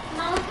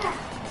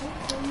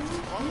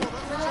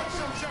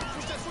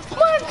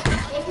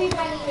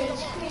 Everybody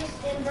is Chris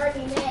and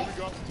Bernie Mac.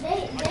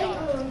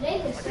 They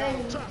the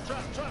same.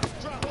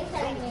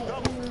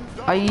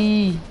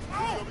 Aye.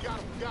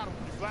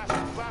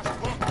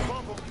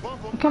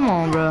 Come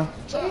on, bro.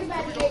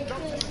 Everybody is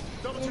Chris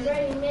and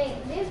Bernie Mac.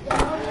 This the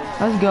only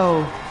Let's go.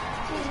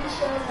 TV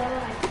shows I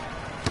like.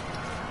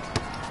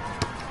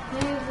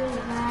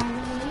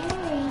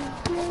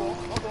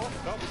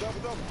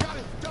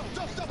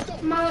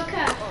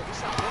 Monica.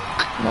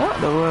 What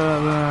the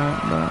world,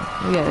 bro?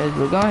 We got this,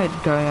 bro. Go ahead,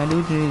 Curry. Do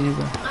what you need to do,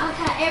 bro.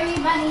 Monica,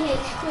 everybody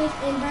hates Chris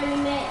and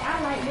Bernie Mac. I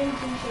like them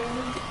two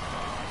shows.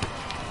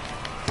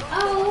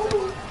 Oh,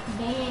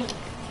 damn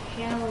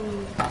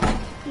shows.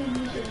 TV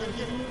shows.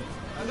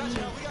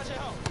 We got your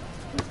help.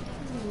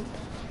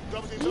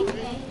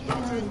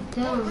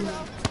 Dumb.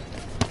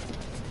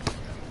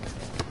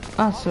 I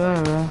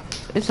swear, bro.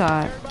 It's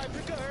alright. Everybody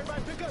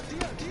pick up.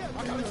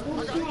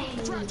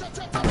 Trap.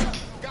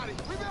 Got it.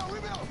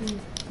 Rebound.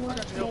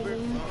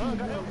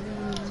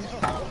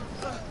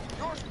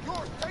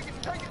 Yours. Take it.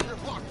 You're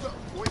locked up.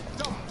 Wait,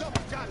 double.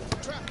 Got it.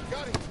 Trap.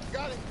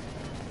 Got it.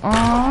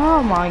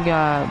 Oh my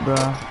god, bro.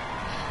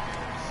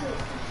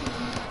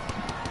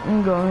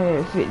 I'm gonna go ahead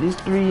and fit this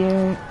 3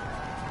 in.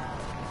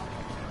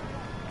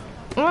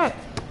 What?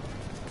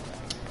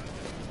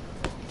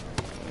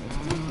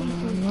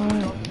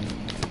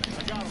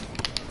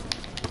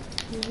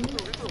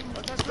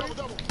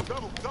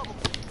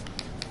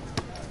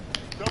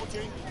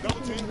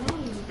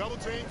 Double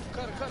team.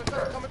 Cut it.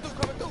 Coming through.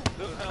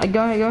 Go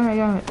ahead.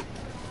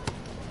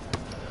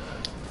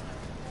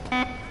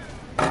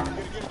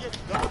 Get it.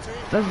 Double team.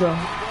 Let's go.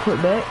 Put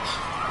back.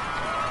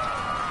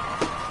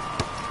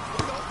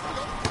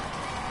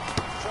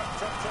 Trap.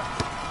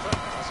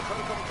 That's a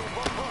cutter coming through.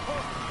 Bump.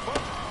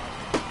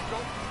 Go.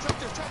 Trap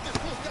this.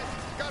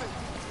 Got it.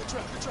 Good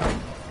trap.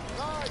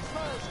 Nice.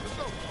 Let's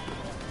go.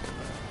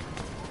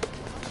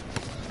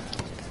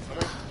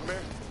 Come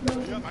here.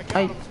 Yep,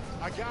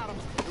 I got him.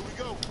 Here we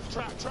go.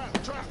 Trap.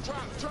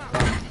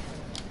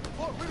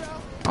 Look,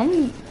 rebound.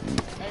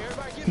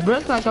 Bro,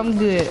 it's like I'm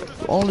good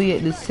only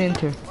at the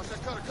center. Watch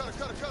that cutter.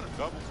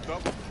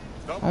 Double.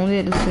 Only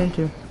at the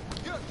center.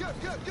 Get up.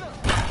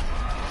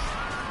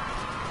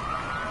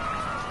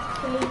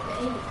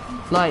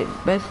 Like,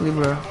 basically,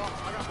 bro.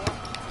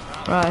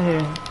 Right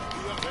here.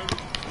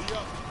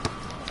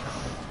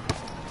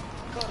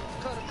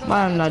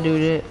 Why didn't I do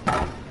that?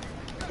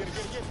 Get it.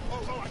 Oh,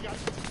 I got it.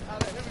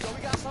 Here we go.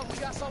 We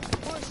got something.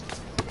 Push.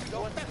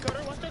 Watch that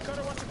cutter. Watch the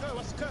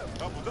cut.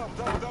 Double.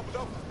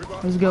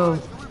 Rebound. Let's go.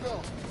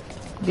 Rebound.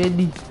 Get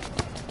deep. Here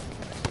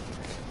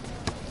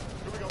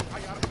we go. I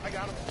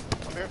got him.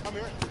 I'm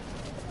here.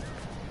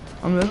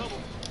 I'm ready.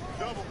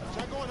 Double.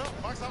 Check going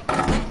up. Box out.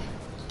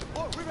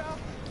 Oh,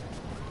 rebound.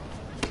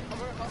 I'm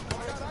here. I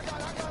got.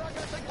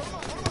 Take one of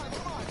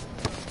mine.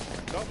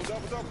 Double.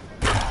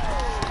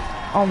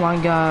 Oh my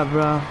god,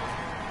 bro.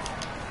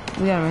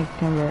 We gotta make a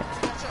comeback.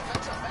 Match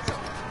up.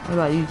 What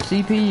about you?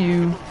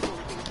 CPU.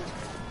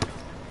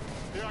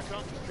 Here I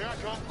come.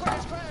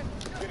 Crash.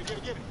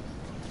 Get it.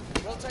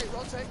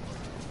 Rotate.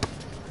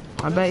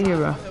 I'm back here,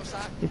 bro.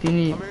 If you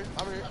need. I'm here.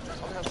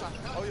 I'm outside.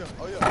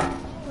 Oh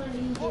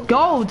yeah.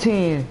 Go,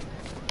 10.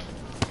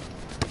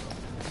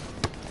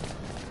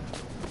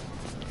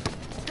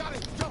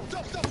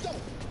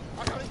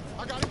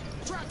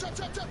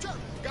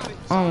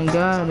 Oh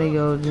God, they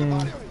go Get then.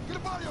 up out of here. Get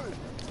up out of here.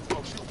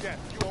 Oh, shoot, Cat.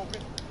 You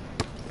open?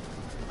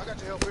 I got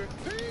your help here.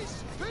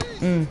 Peace. Peace.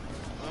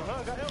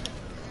 Got help.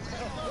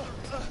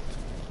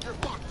 You're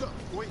locked up.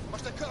 Wait,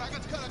 watch that cutter. I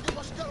got the cutter.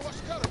 Watch the cutter. Watch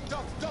the cutter.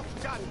 Dump.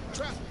 Got him.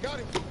 Trap. Got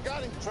him.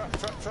 Trap.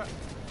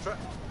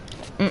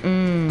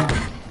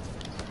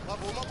 My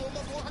boy.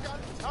 I got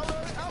it.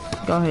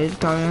 I Go ahead,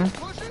 come in.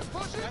 Push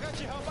it. I got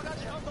your help.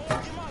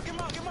 Get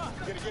him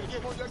out. Get it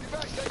back. Get it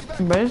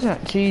back. But it's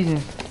not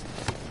cheesing.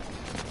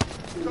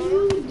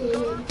 You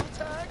did.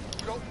 Tag.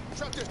 Go.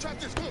 Trap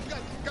this. Come on.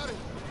 Got it.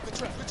 The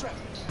trap.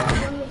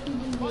 What did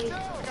you do?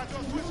 I got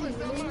your switch.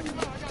 Come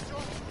on. I got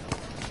yours.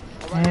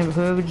 And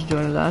whoever just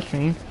joined the live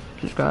stream,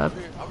 subscribe,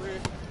 I'm here.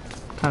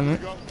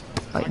 comment,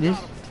 like this,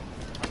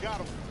 I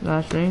got him.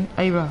 live stream.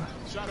 Hey, bro.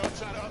 Shut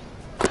up.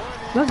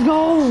 Let's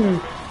go!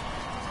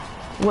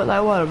 What,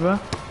 like water, bro?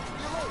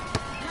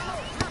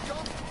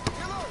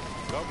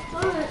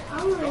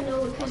 I want to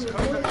know what kind of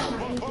door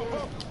shot you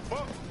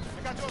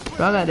got.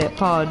 Bro, I got that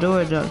Paul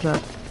door jump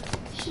shot.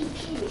 Shoot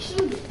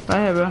it.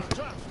 Right here, bro.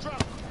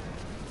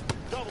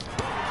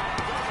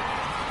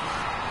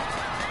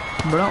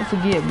 Bro, don't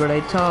forget, bro,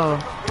 they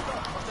tall.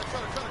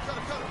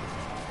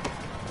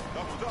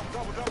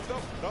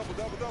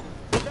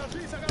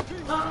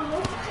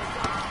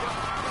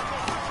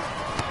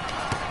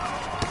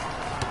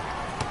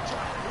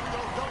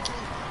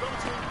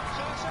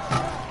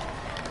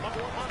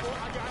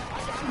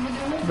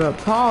 Bro,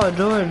 Paul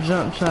door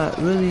jump shot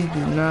really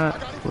do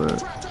not work.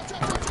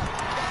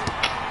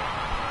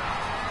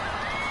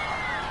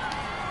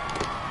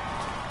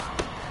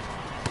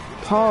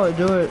 Paul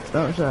door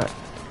jump shot.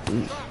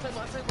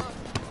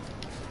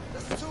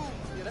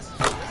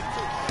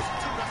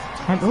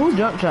 Who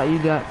jump shot you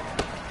got?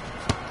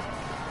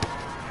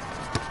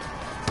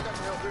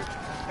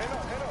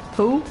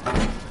 Who?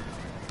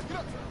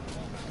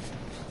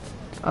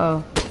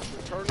 Oh.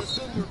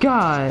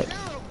 God.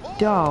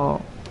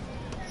 Dog.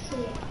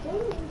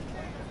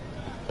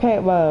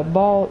 Packed by a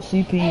bald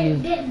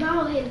CPU. That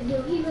ball head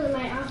dude, he look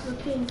like Oscar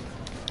King.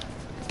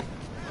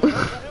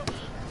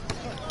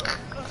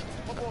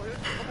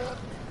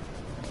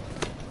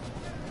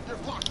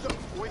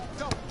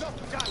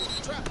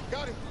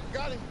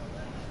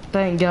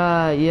 Thank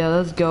God. Yeah,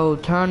 let's go.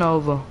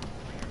 Turnover.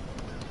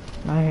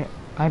 Alright,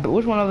 but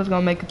which one of us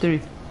gonna make it through?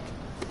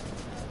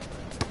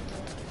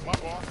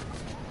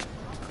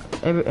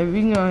 If you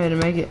can go ahead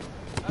and make it.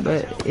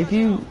 But if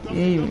you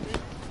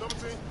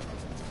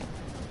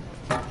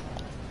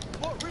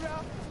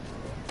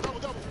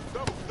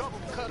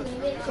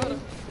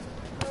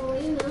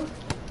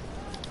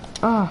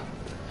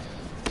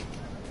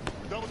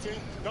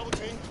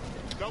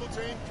Double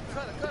team.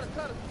 Cut it.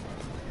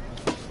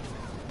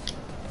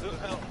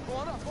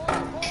 Going up.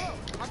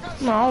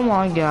 oh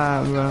my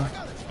God, bro.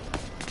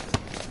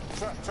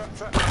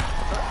 Trap.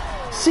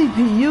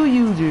 CPU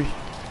users.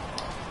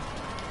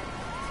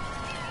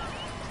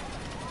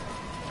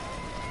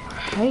 I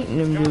hate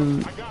them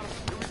dudes. I got him.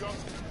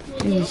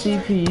 Here we go. Using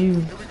CPU. Here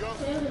we go.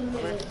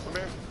 Come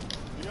here.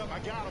 Yep, I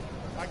got him.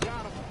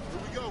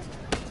 Here we go.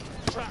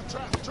 Trap.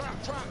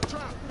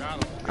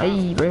 Got him.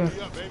 Hey, bro.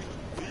 Be up, baby.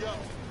 Be up.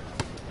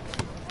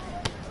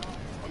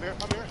 I'm here.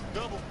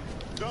 Double.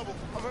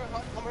 I'm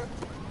here.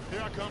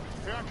 Here I come.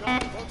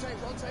 Don't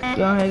take.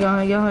 Go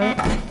ahead.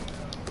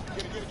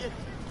 Get it.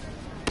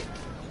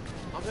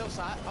 I'm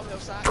hillside.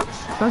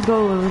 Let's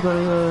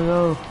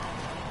go.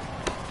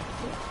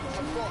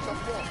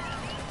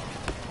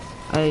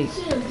 Hey,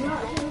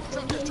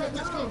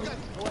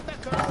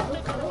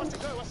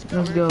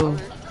 let's go.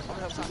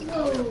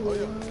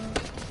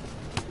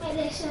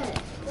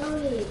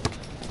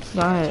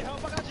 Go ahead.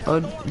 Oh,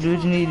 do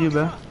what you need to do,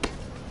 bro.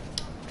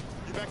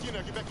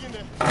 Get back in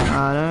there.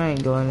 Ah, that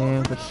ain't going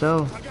in for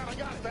sure. I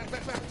got it. Back.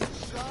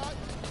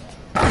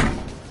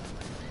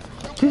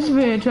 This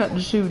man tried to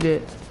shoot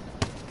that.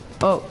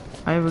 Oh,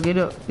 I never get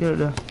up. Get up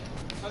there.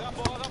 I got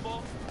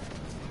ball.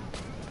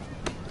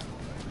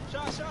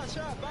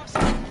 Shot. Box.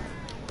 Get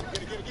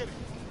it.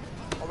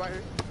 All right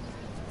here.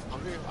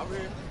 I'm here.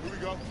 Here we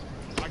go.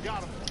 I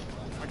got him.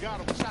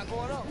 Shot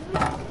going up.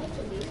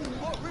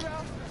 Oh,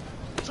 rebound.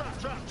 Trap.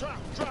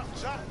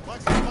 Shot.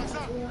 Box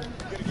out.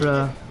 Get it.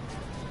 Bruh.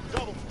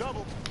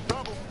 Double.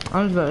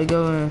 I'm just about to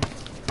go in.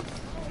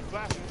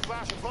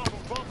 Flashing. Bump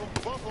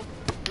him.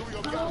 Here we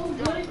go.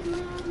 Got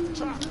him.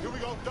 Trap. Here we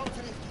go. Double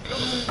team.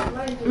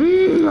 I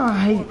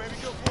hate Baby,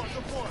 good point.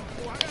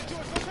 Oh, I got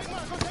yours. Go take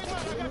mine.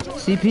 I got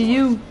yours.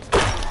 CPU.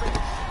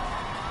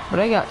 But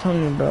I got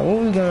Tony, bro.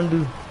 What we gonna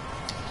do?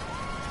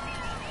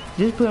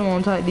 Just put him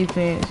on tight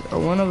defense, or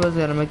one of us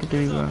gotta make a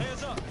three, bro.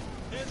 Hands up.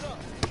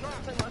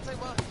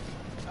 Take mine.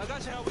 I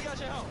got your help. We got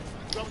your help.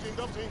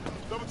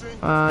 Double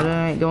team. That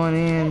ain't going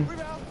in.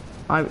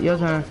 Alright, your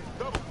turn.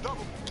 Double.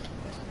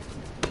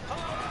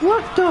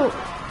 What the?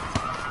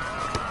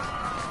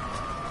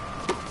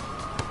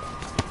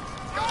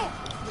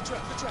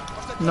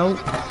 Nope.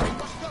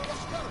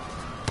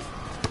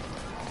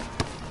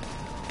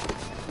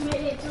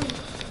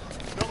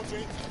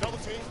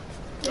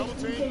 Double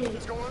team.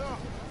 It's going up.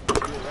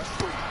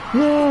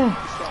 Yeah.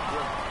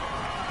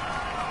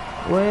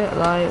 Wet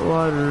like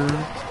water.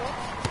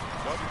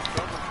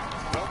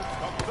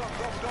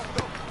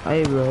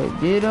 Hey, bro,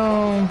 get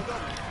on.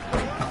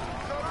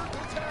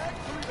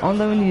 All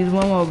that we need is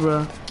one more,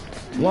 bro.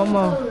 One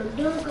more.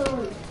 Don't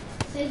go.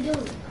 Say do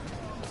it.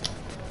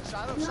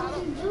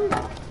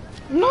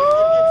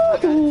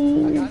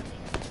 No!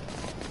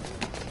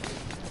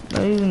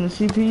 Not even the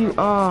CPU.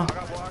 Ah,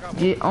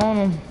 get on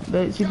them.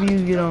 Let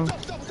CPUs get on.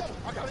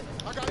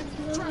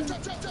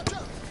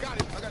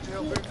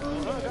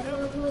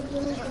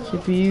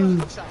 CPU.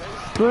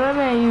 Bro, that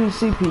man use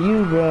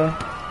CPU, bro.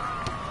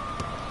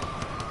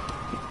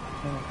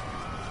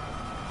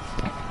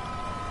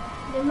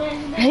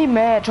 He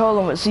mad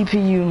trolling with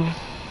CPU.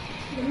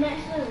 The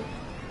next one.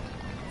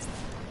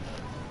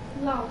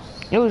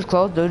 Lost. It was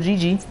close though,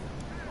 GG.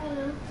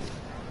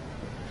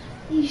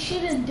 You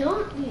should have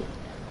dunked it.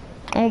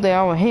 I don't think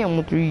I would hit him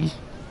with threes.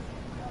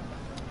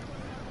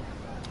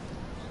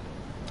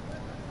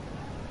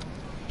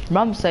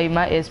 I'm save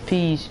my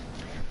SPs.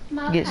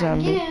 Get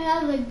something. Get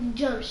another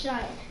jump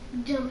shot.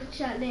 Jump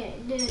shot that.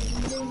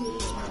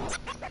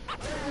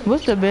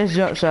 What's the best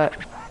jump shot?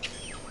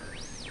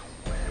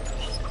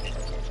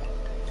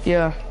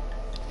 Yeah.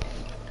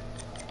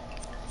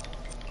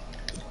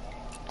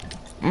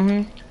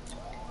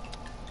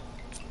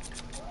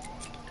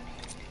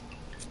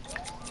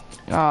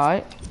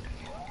 Alright.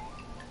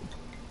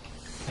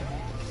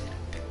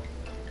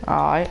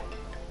 Alright.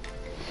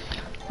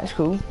 That's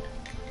cool.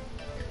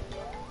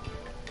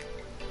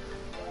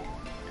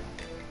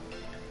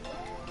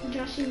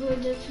 Joshy boy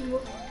just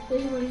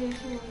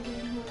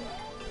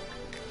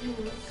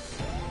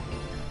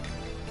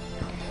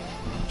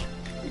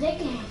They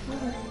can have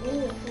fun.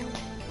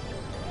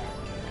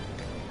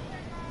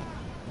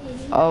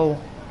 Oh.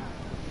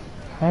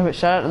 Hey, but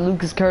shout out to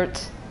Lucas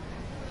Kurtz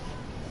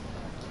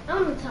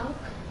I'm gonna talk.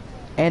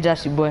 and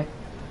Joshy Boy.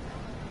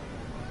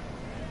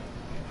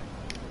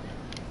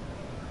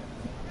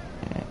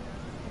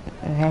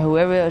 And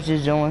whoever else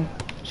just joined,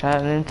 shout out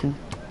to them too.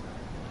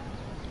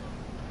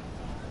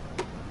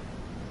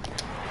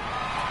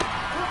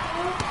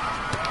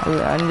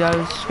 I need y'all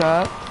to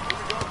subscribe.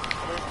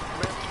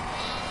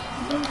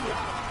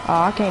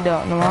 Oh, I can't do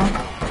it no more.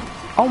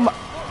 Oh my.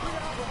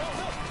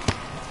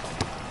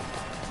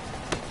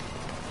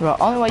 Bro,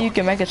 only way you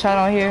can make a shot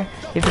on here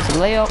if it's a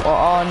layup or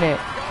all net.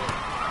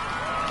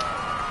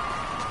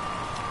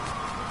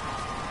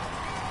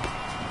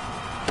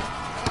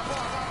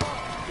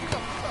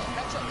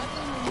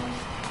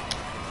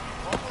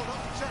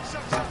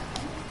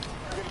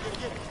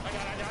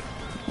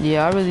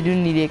 Yeah, I really do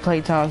need that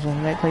Klay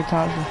Thompson. That Klay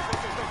Thompson.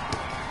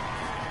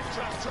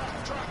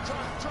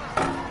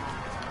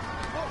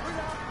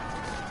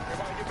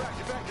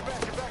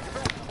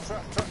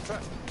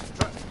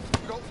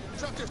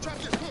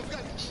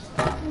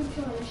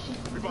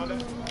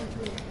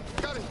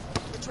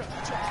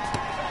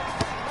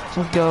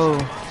 Let's go.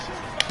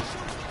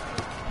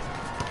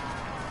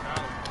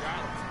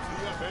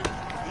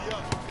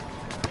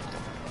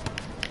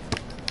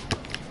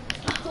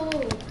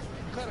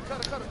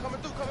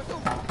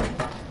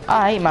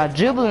 I hate my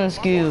dribbling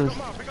skills.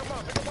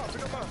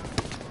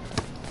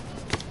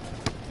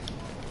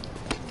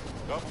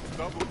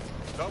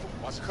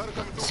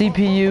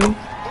 CPU.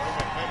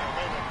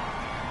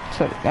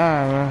 Shut it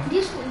down, man.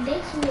 This one,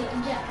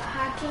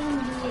 Hakeem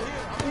did.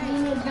 And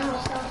then it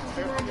bounced off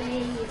of my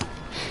head.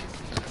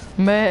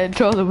 Mad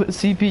troller with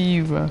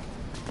CPU, bro.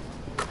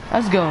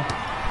 Let's go.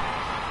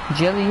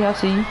 Jelly, I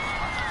see you.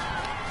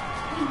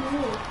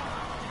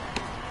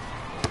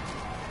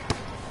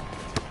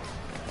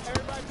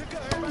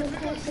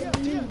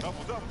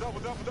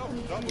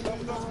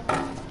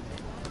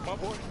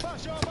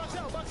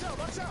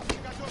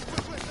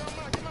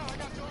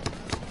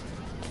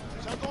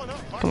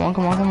 Come on,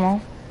 come on, come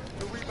on.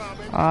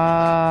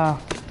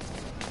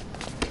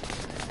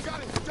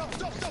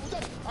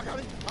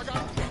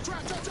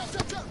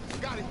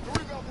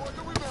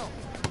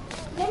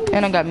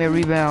 And I got me a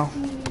rebound.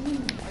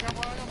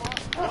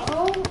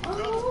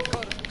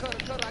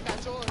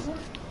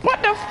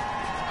 What the f?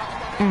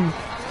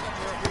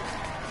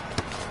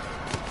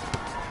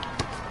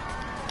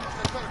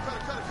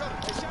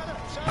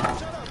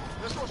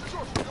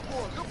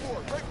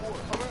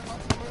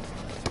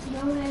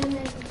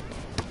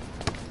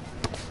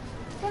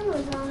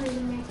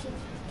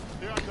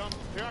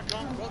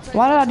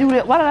 Why did I do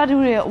that? Why did I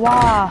do that?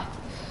 Why?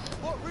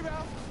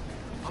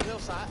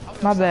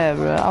 My bad,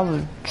 bro. I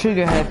was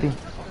trigger happy.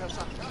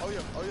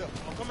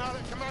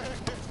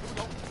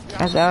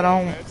 That's out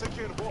on.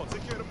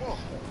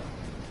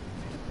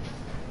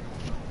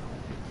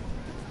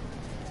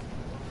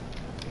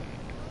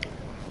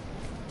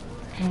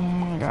 Oh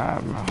my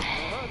god, bro.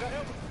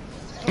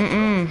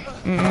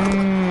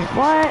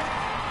 What?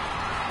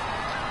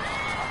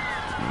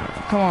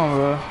 Come on,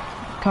 bro.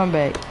 Come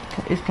back.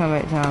 It's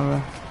comeback time,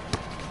 bro.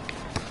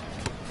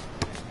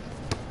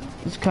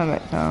 It's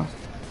comeback time.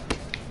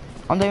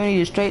 I'm thinking we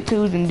need straight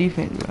twos and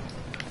defense, bro.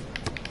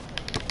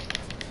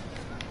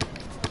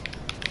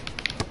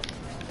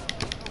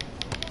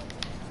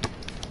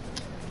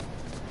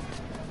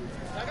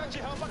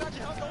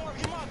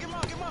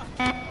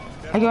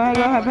 I go,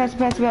 pass it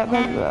back.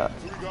 Here we go.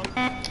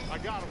 I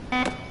got him.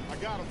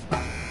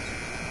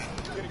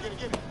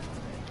 Get it.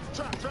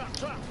 Trap.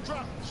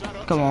 Shut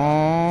up. Come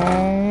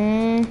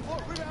on. Oh,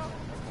 rebound.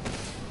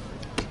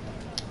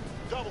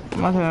 Double.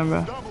 My turn,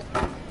 bro. Double.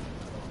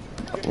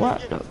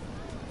 What? Here we go.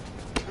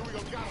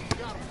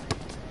 Got him.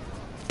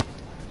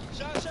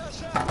 Shot.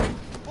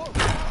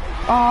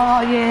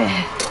 Oh, yeah.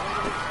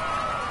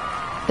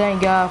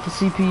 Thank God for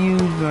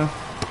CPUs, bro.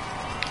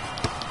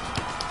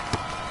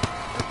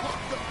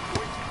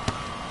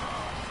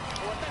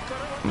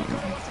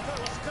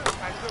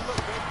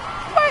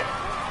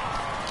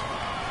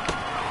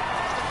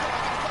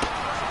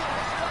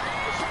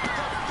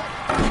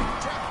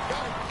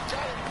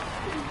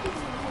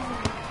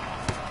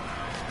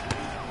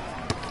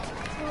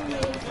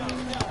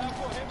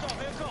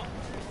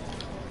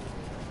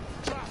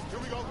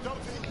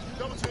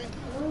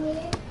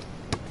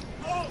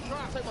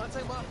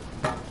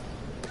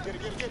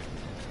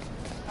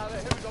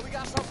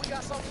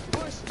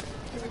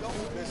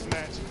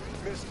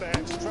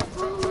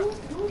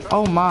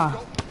 Oh my,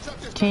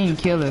 King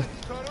Killer.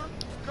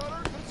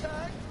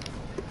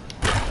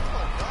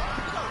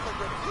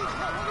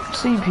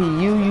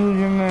 CPU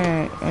user,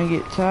 man, I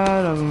get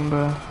tired of him,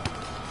 bro.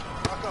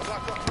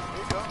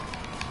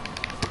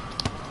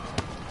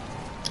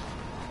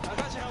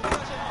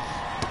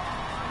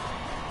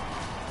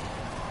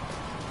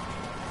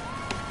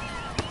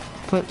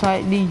 Put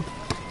tight D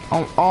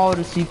on all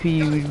the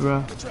CPUs,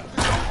 bro.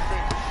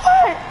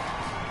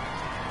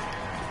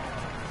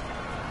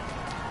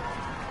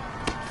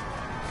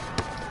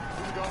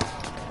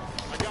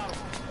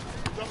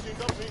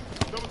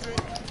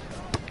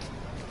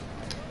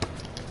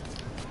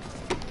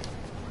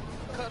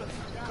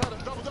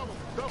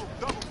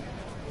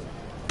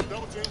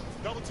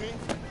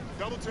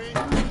 Double team.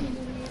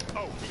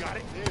 Oh, he got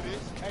it. There it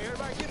is. Hey,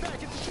 everybody get back.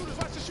 Get the shooters.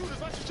 Watch the shooters.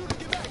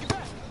 Get back.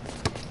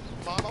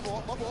 My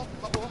ball.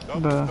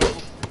 Bruh.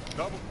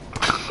 Double.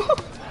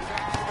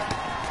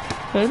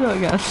 They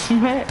don't got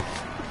smacked.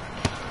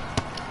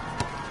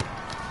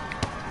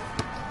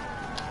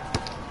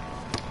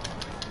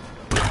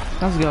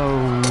 Let's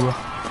go.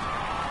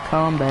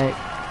 Come back.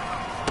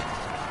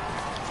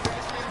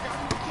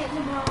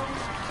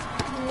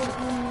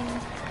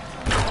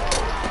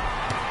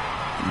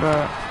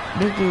 Bruh,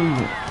 this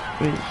dude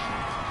is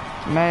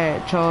mad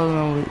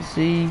trolling with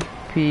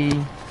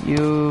CPU.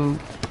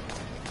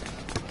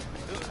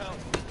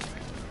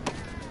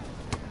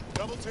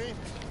 Double team.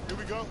 Here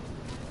we go.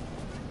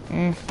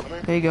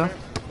 There you go.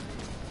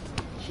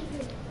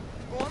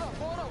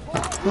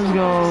 Let's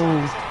go.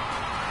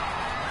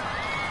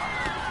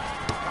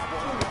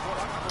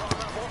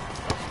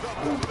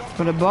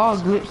 But the ball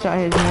glitched out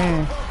his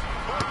man.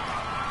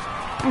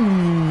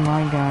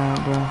 My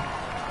God, bro.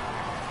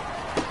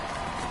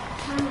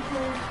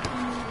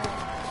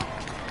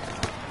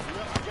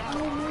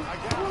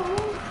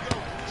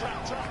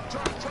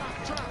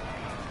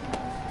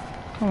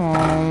 Come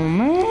on,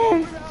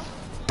 man.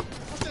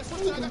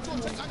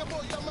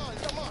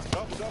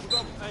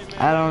 I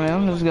don't know.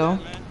 Let's go.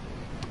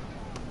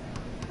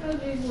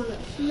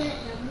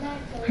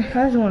 I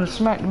just want to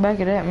smack the back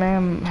of that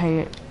man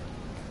head.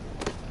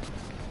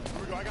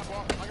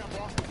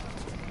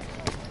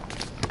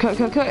 Cut.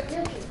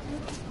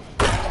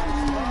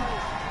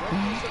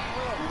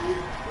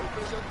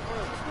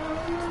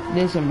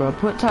 Listen, bro.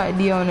 Put tight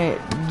D on that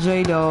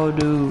J-Dog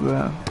dude,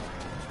 bro.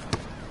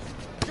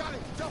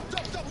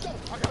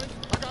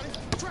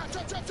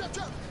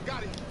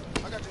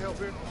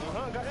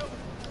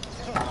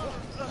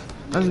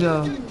 Let's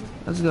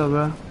go,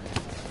 bro.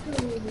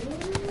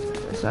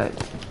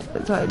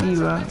 That's tight D,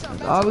 bro.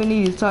 All we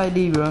need is tight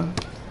D, bro.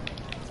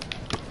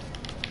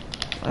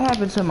 What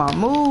happened to my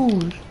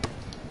moves?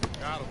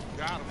 Got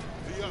him.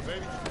 D up,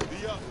 baby.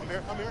 D up.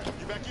 I'm here.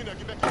 Get back in there.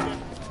 Get it.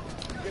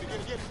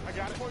 I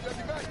got it.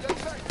 Get back.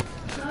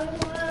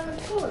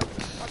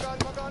 I got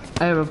him.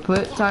 Hey, bro,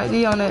 put tight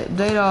D on that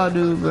J-Dog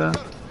dude, bro.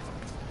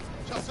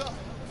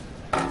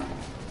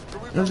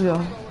 Let's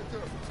go.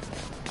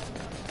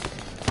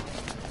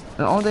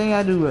 The only thing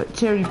I do is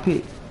cherry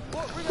pick.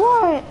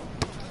 What?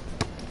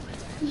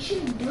 You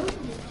should have done it.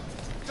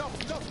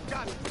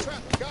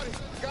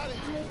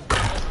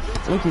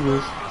 Look at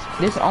this.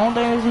 This the only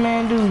thing this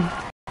man do.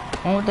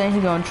 Only thing he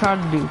gonna try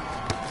to do.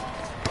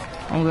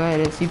 I'm glad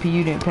that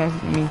CPU didn't pass it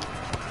to me.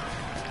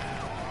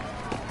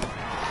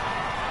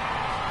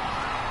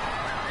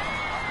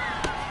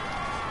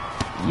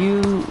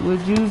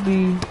 Would you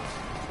be?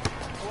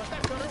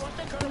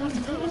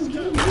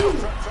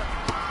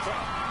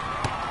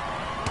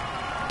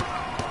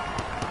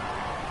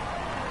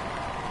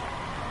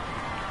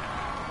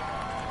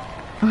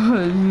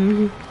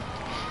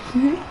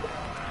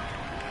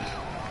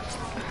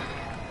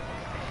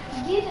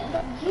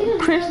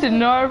 Christian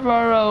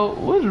Navarro,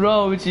 what's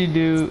wrong with you,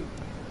 dude?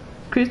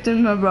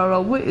 Christian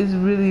Navarro, what is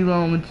really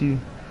wrong with you?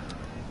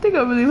 Think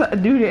I really about to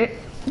do that?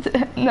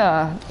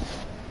 Nah.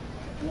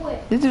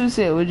 What? This dude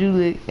said, would you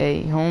lick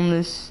a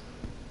homeless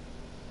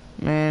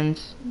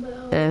man's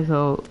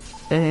asshole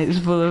and it's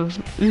full of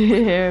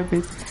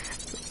herpes?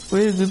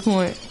 What is the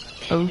point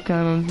of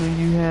condoms when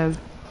you have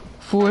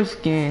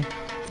foreskin?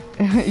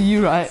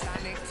 You right.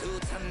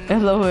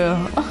 LOL.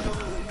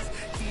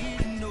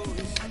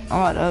 I'm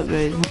about to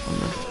upgrade.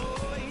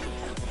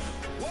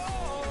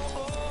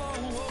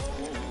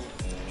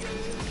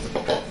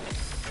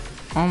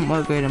 I'm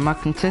upgrading my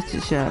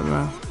contested shot,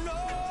 bro.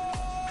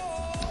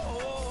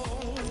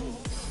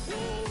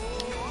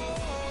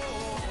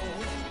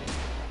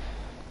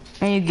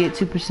 And you get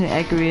 2%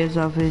 accuracy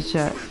off his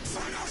shot.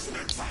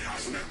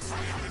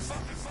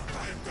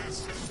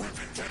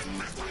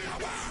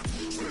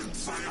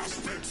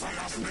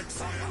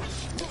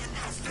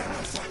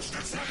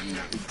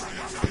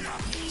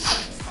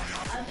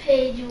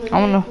 I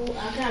don't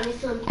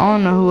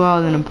know who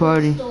all in the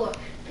party.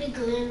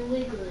 Pickling,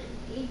 wiggling,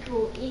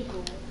 equal,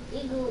 equal,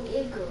 equal,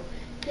 equal,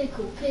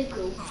 pickle,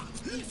 pickle,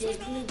 eat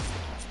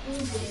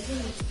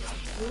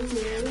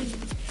blueberry,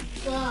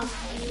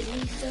 soft,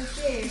 eat some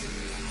cherry.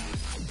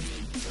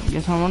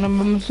 Guess I want them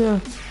by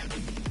myself.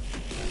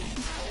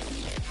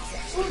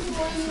 Which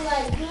one you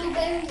like,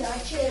 blueberry or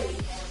cherry?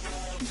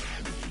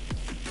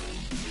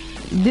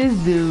 This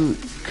dude,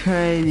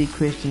 crazy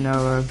Christian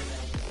Nova.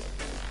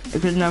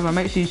 Christian Nova,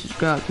 make sure you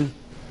subscribe too.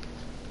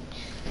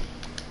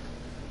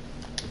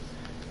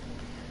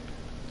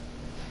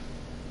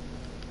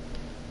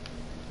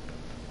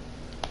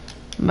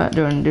 About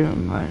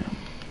doing right.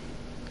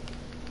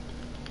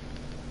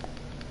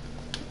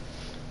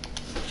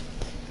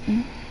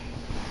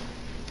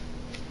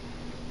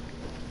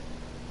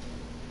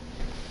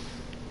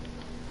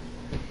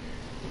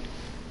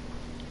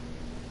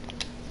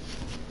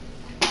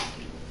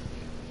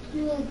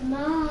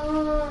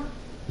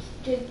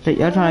 Hey,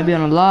 y'all trying to be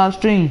on a live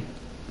stream?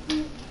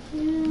 These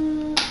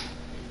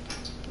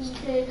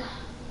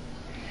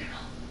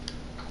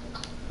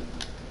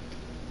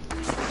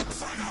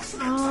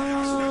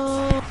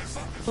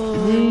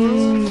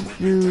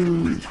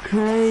dudes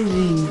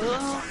crazy.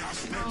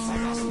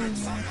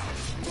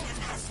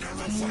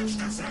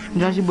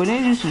 Joshy, but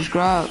didn't you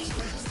subscribe?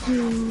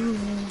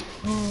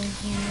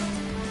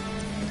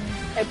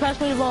 Hey, pass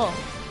me the ball.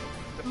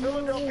 The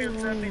Philadelphia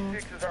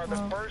 76ers are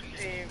the first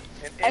team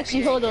in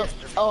Actually, hold up.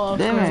 Oh,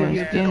 Damn okay.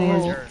 it, skinny.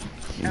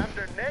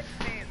 After next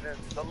season,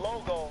 the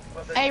logo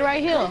of the Hey,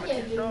 right here.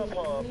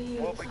 Sub-Hub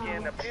will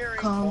begin appearing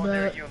on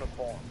their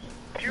uniforms.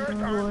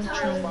 Purists aren't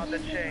thrilled about the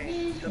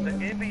change to the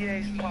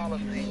NBA's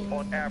policy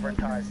on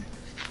advertising.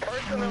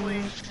 Personally,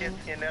 it's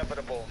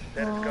inevitable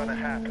that it's going to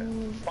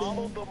happen.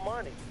 Follow the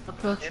money. In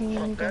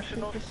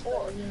professional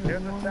sports,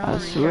 there's a salary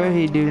swear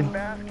he do. in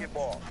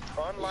basketball.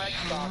 Unlike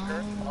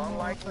soccer,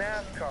 unlike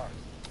NASCAR.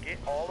 Get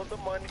all of the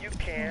money you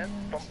can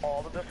from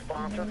all of the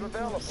sponsors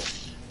available.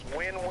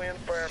 Win-win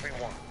for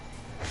everyone.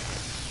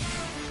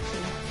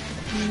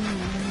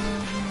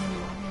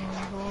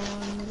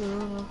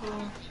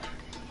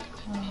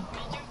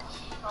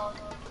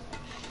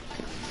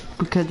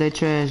 Because they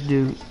trash,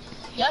 dude.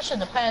 Y'all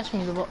shouldn't have passed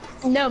me the ball.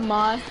 Never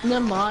mind.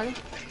 Never mind.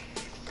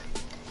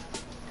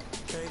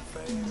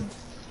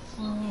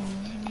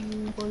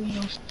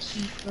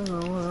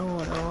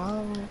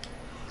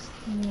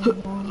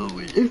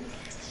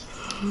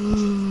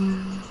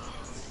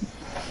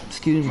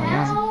 Excuse me, y'all.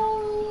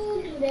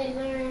 How do they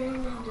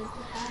learn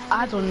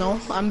I don't know.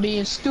 I'm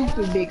being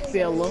stupid, big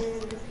fella.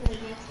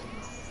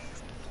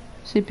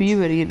 CP, you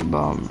better get the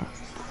ball, bro.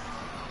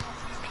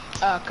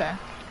 Okay.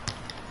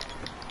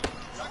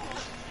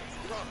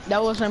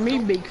 That wasn't me,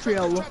 big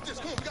fella.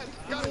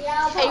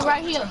 Hey,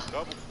 right here.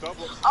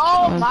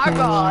 Oh my Okay,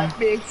 God,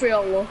 big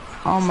fella.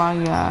 Oh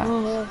my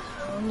god.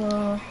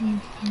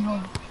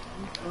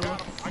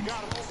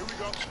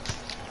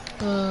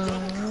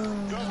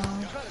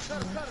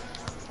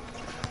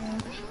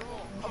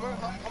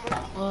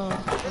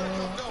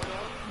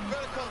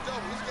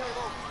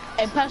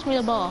 Hey, pass me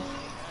the ball.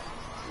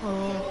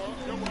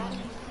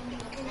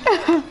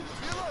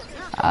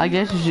 I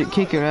guess you should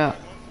kick her out.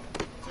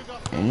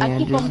 And I then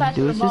keep on just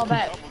passing do a the ball system.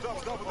 back.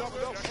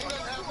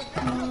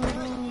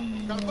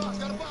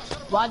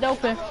 Wide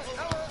open.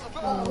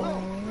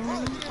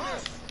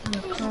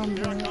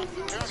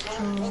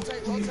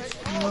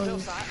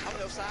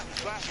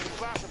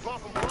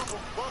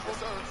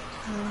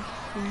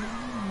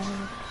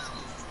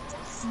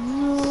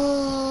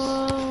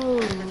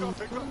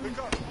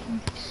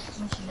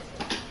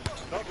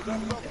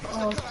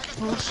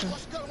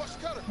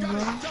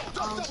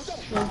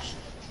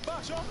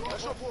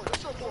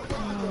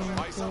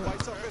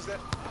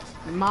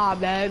 My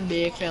bad,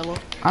 big fella.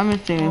 I've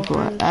been singing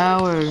for an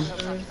hour.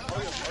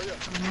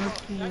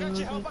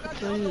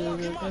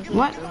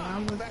 What?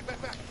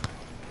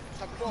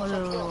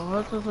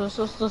 What was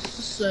I supposed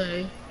to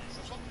say?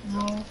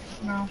 No,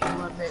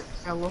 my big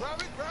fella.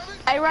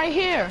 Hey, right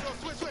here.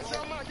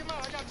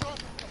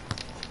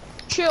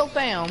 Chill,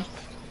 fam.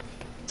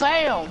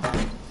 Fam.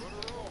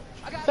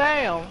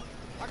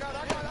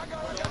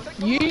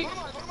 Yeet.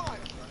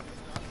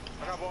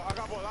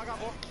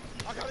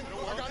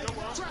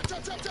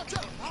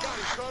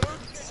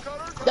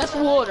 That's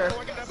water.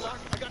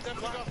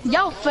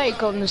 Y'all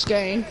fake on this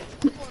game.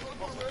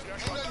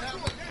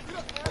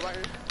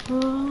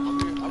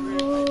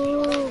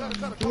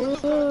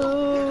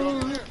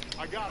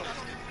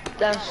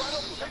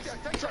 That's.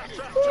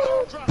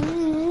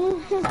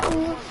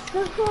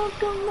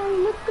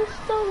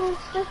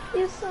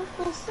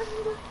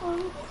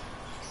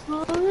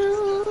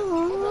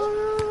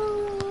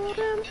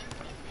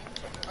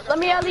 Let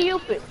me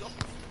alley-oop it.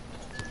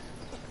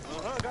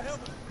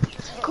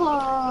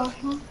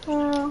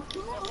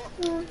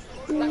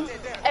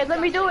 Hey, let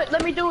me do it.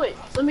 Let me do it.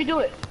 Let me do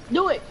it.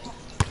 Do it.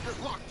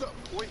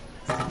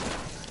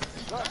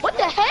 What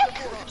the heck?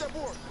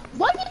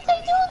 Why did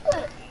they do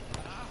that?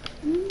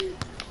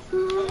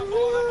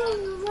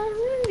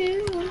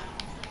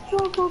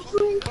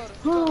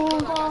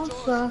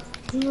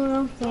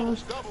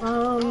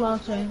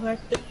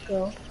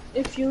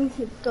 If you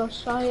hit the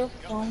side of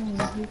one,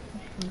 you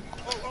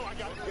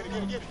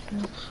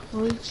can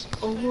reach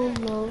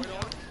overload.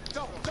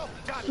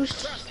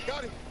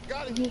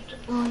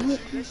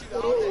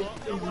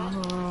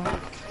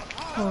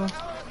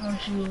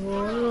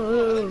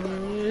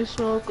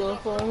 Smoke a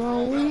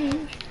whole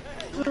weed.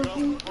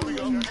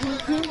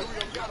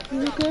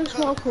 You can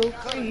smoke a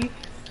weed.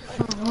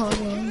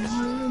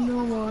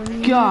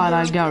 God,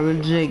 I got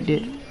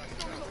rejected.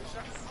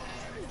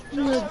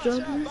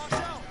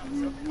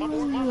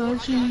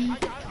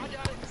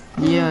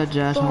 Yeah,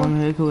 Josh, one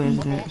hit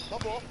coincidence.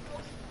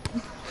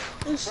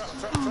 It's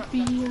not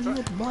being a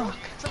buck.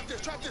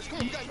 Trap this, come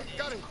on,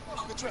 got him.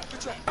 Good trap,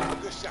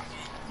 good shot.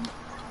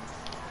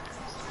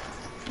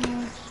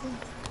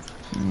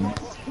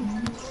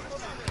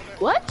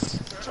 What?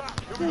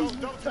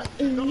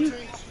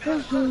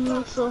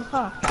 So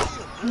hot.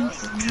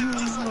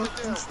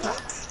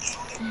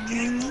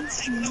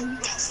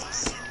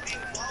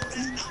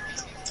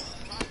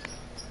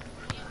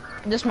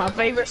 This is my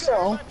favorite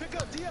song.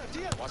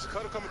 Watch the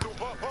cutter coming through.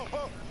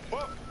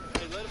 Bump.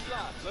 Hey, let it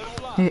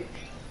fly. Hey.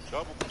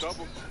 Double.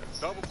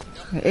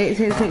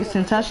 866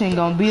 Tentacion ain't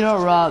gonna beat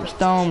up Rob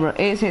Stone, bro.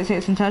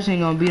 866 Tentacion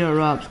ain't gonna beat up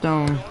Rob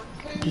Stone.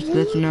 Just to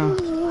let you know.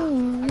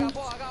 I got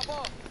ball.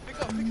 Pick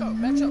up.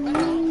 Match up.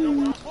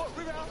 Rebound.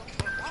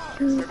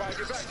 Everybody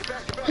get back.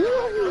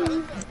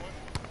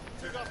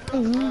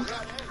 Double.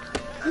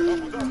 Here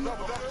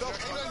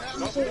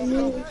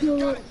we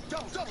go.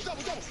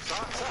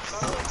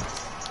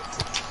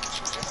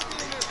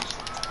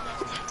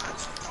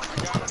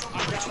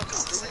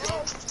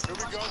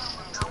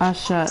 I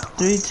shot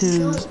 3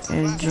 twos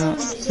and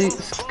jumped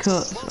 6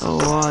 cups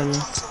of water.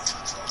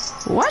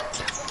 What?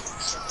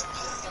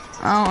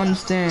 I don't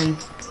understand.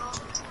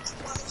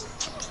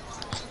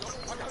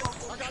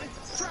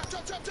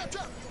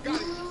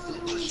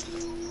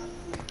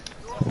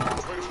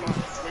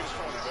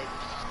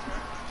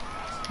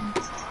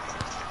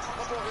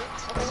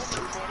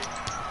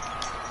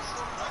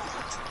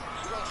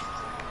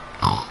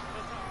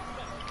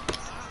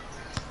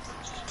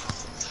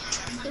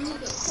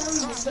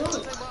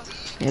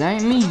 It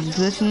ain't me, just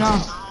let you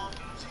know.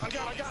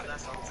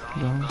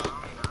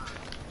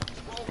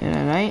 It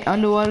ain't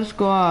Underwater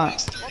Squad.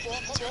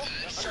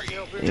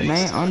 It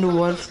ain't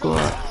Underwater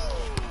Squad.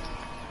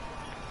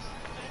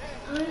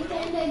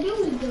 Everything they do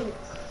is do.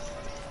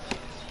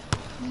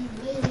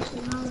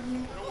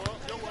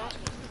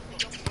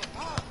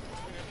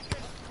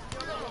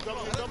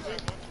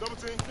 Double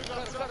team.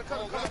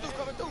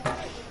 Coming through.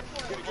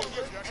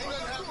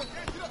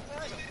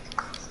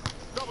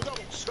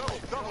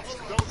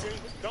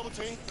 Double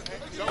team.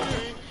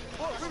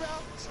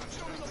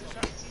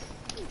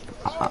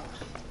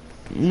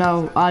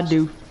 No, I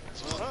do.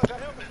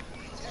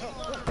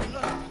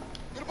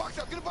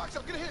 Get a box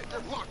up. Get a hit. They're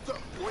blocked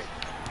up, boy.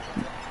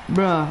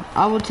 Bruh,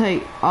 I will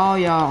take all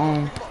y'all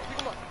on.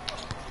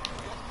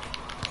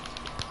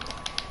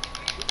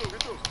 Get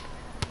through.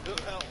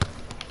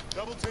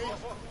 Double team.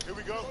 Here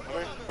we go.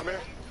 I'm in.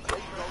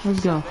 Let's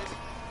go.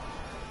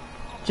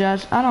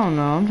 Josh, I don't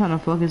know. I'm trying to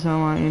focus on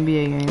my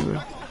NBA game,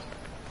 bro.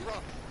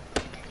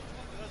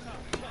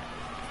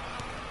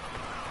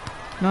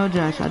 No,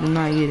 Josh, I did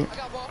not get it. Yep,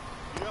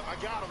 I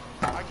got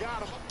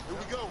him. Here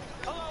we go.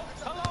 Hello.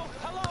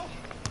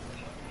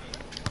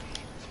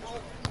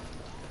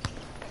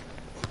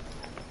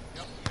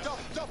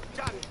 Double.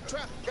 Got it.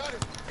 Trap. Got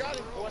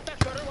it. What's that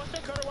cutter? What's the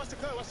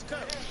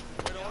cutter?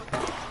 Wait on it.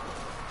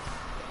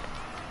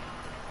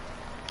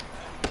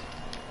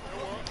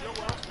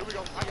 Here we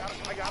go. I got him.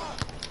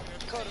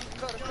 Cutter.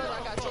 I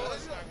got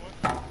yours.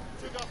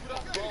 Get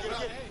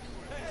it.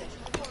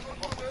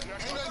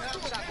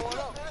 Shot going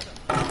up.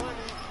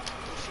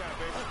 Shot,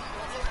 baby.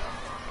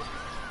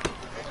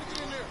 Get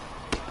in there.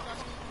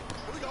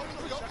 Here we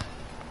go.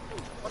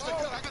 Watch that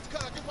cutter. I got the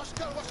cutter. Watch the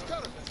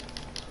cutter.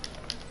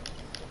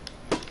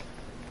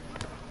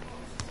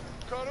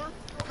 Cutter.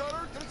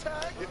 Get a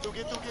tag. Get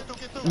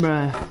through.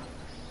 Bruh.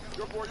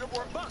 Your boy.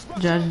 Box.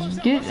 Josh,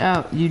 get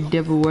out, you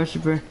devil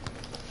worshiper.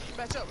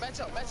 Match up.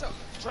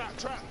 Trap.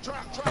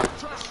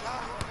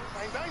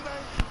 Bang.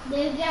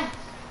 There you go.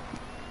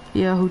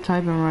 Yeah, who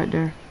typing right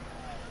there?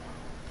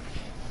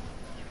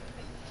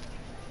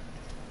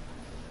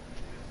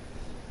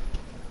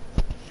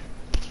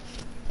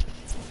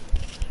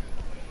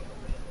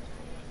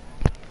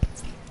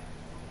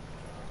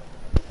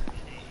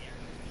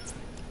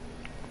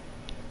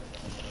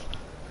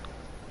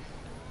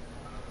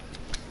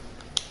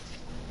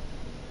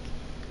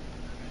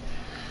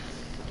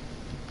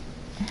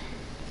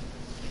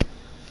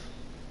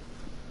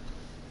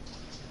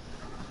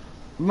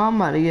 I'm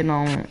about to get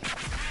on it.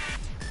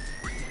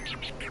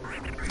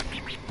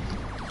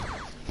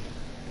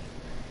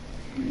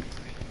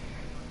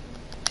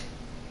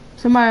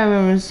 Somebody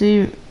haven't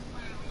received.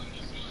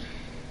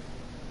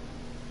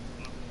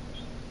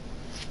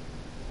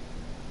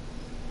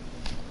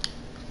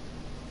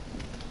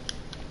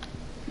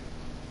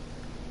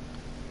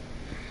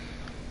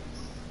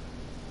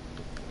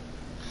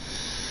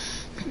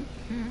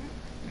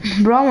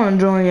 Bro, I wanna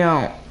join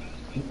y'all.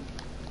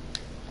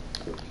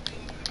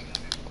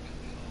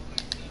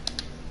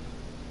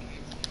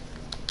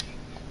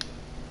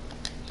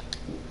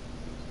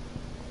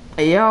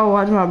 Hey, y'all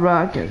watch my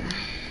broadcast.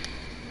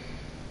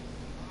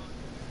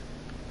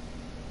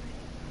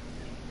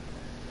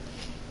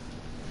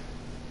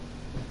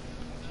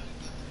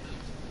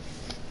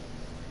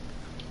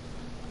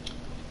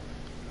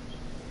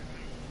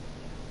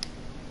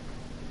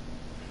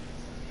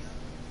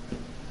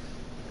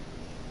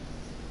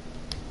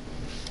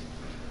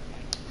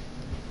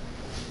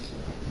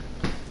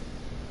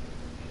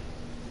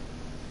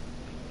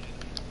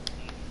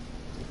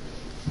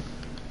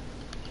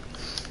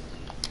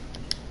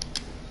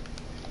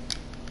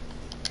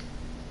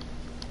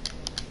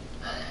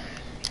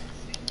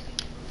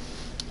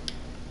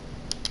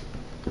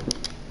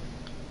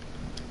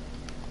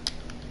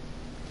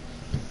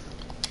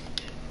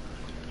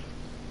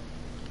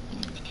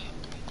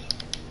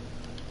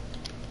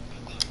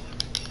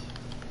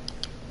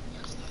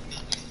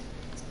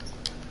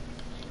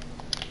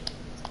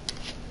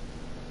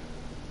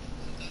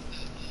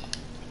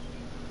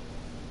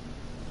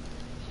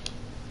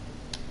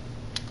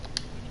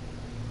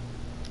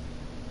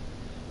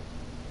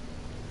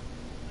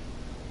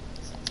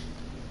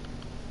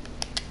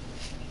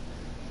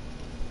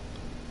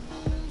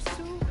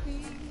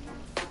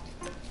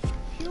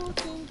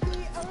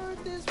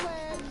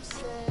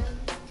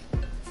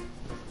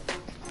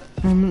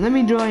 Let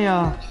me join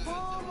y'all.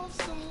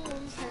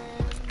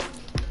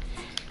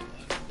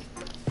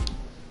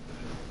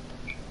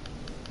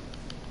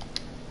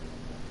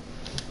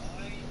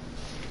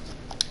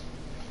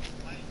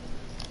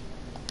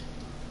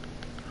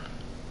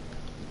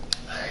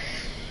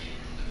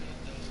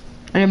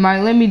 Hey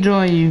Mike, let me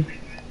join you.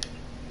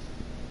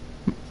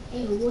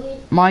 Hey,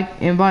 what? Mike,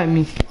 invite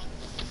me.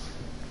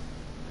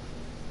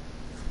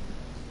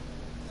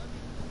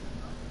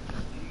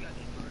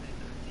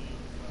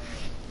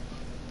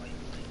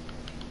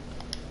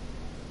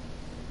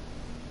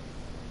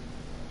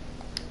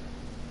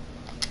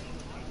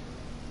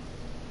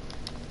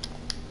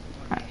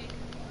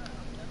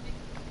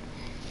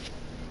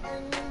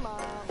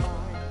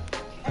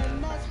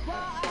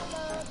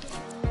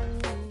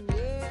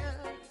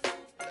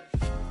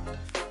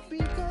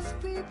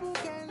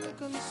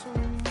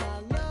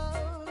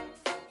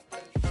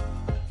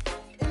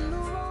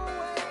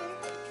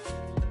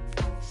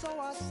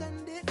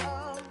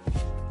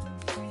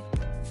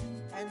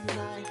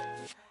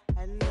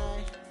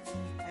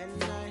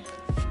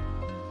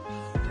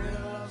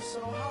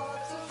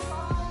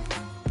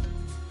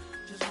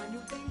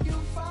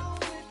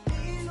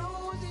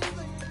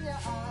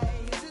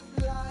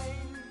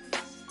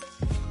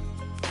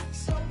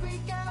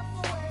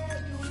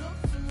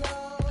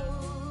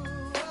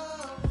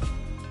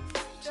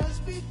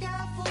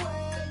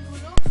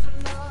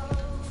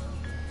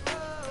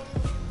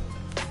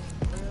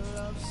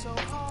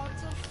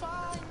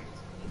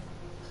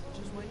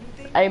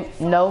 Hey,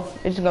 no,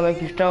 it's gonna make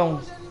you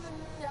strong.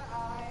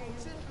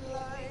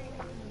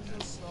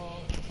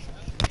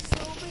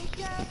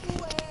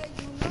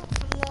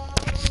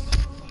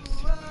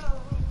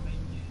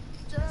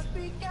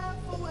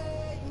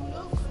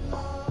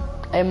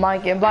 Hey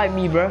Mike, invite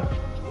me, bro.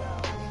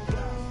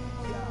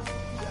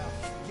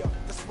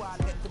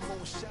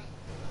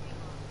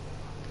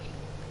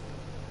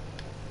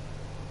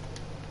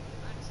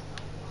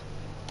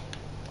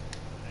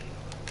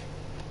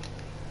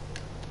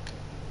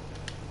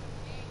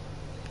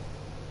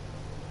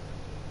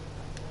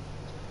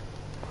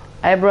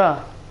 Hey, bro.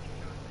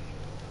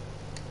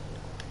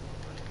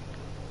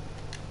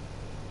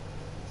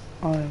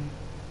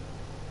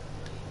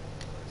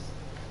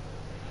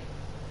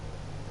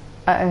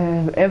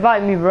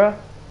 Invite me, bro.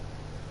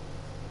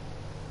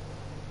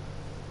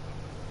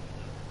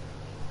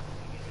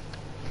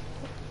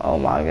 Oh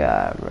my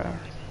God, bro.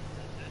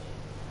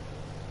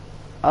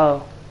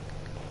 Oh,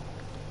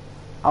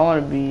 I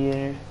want to be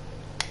here.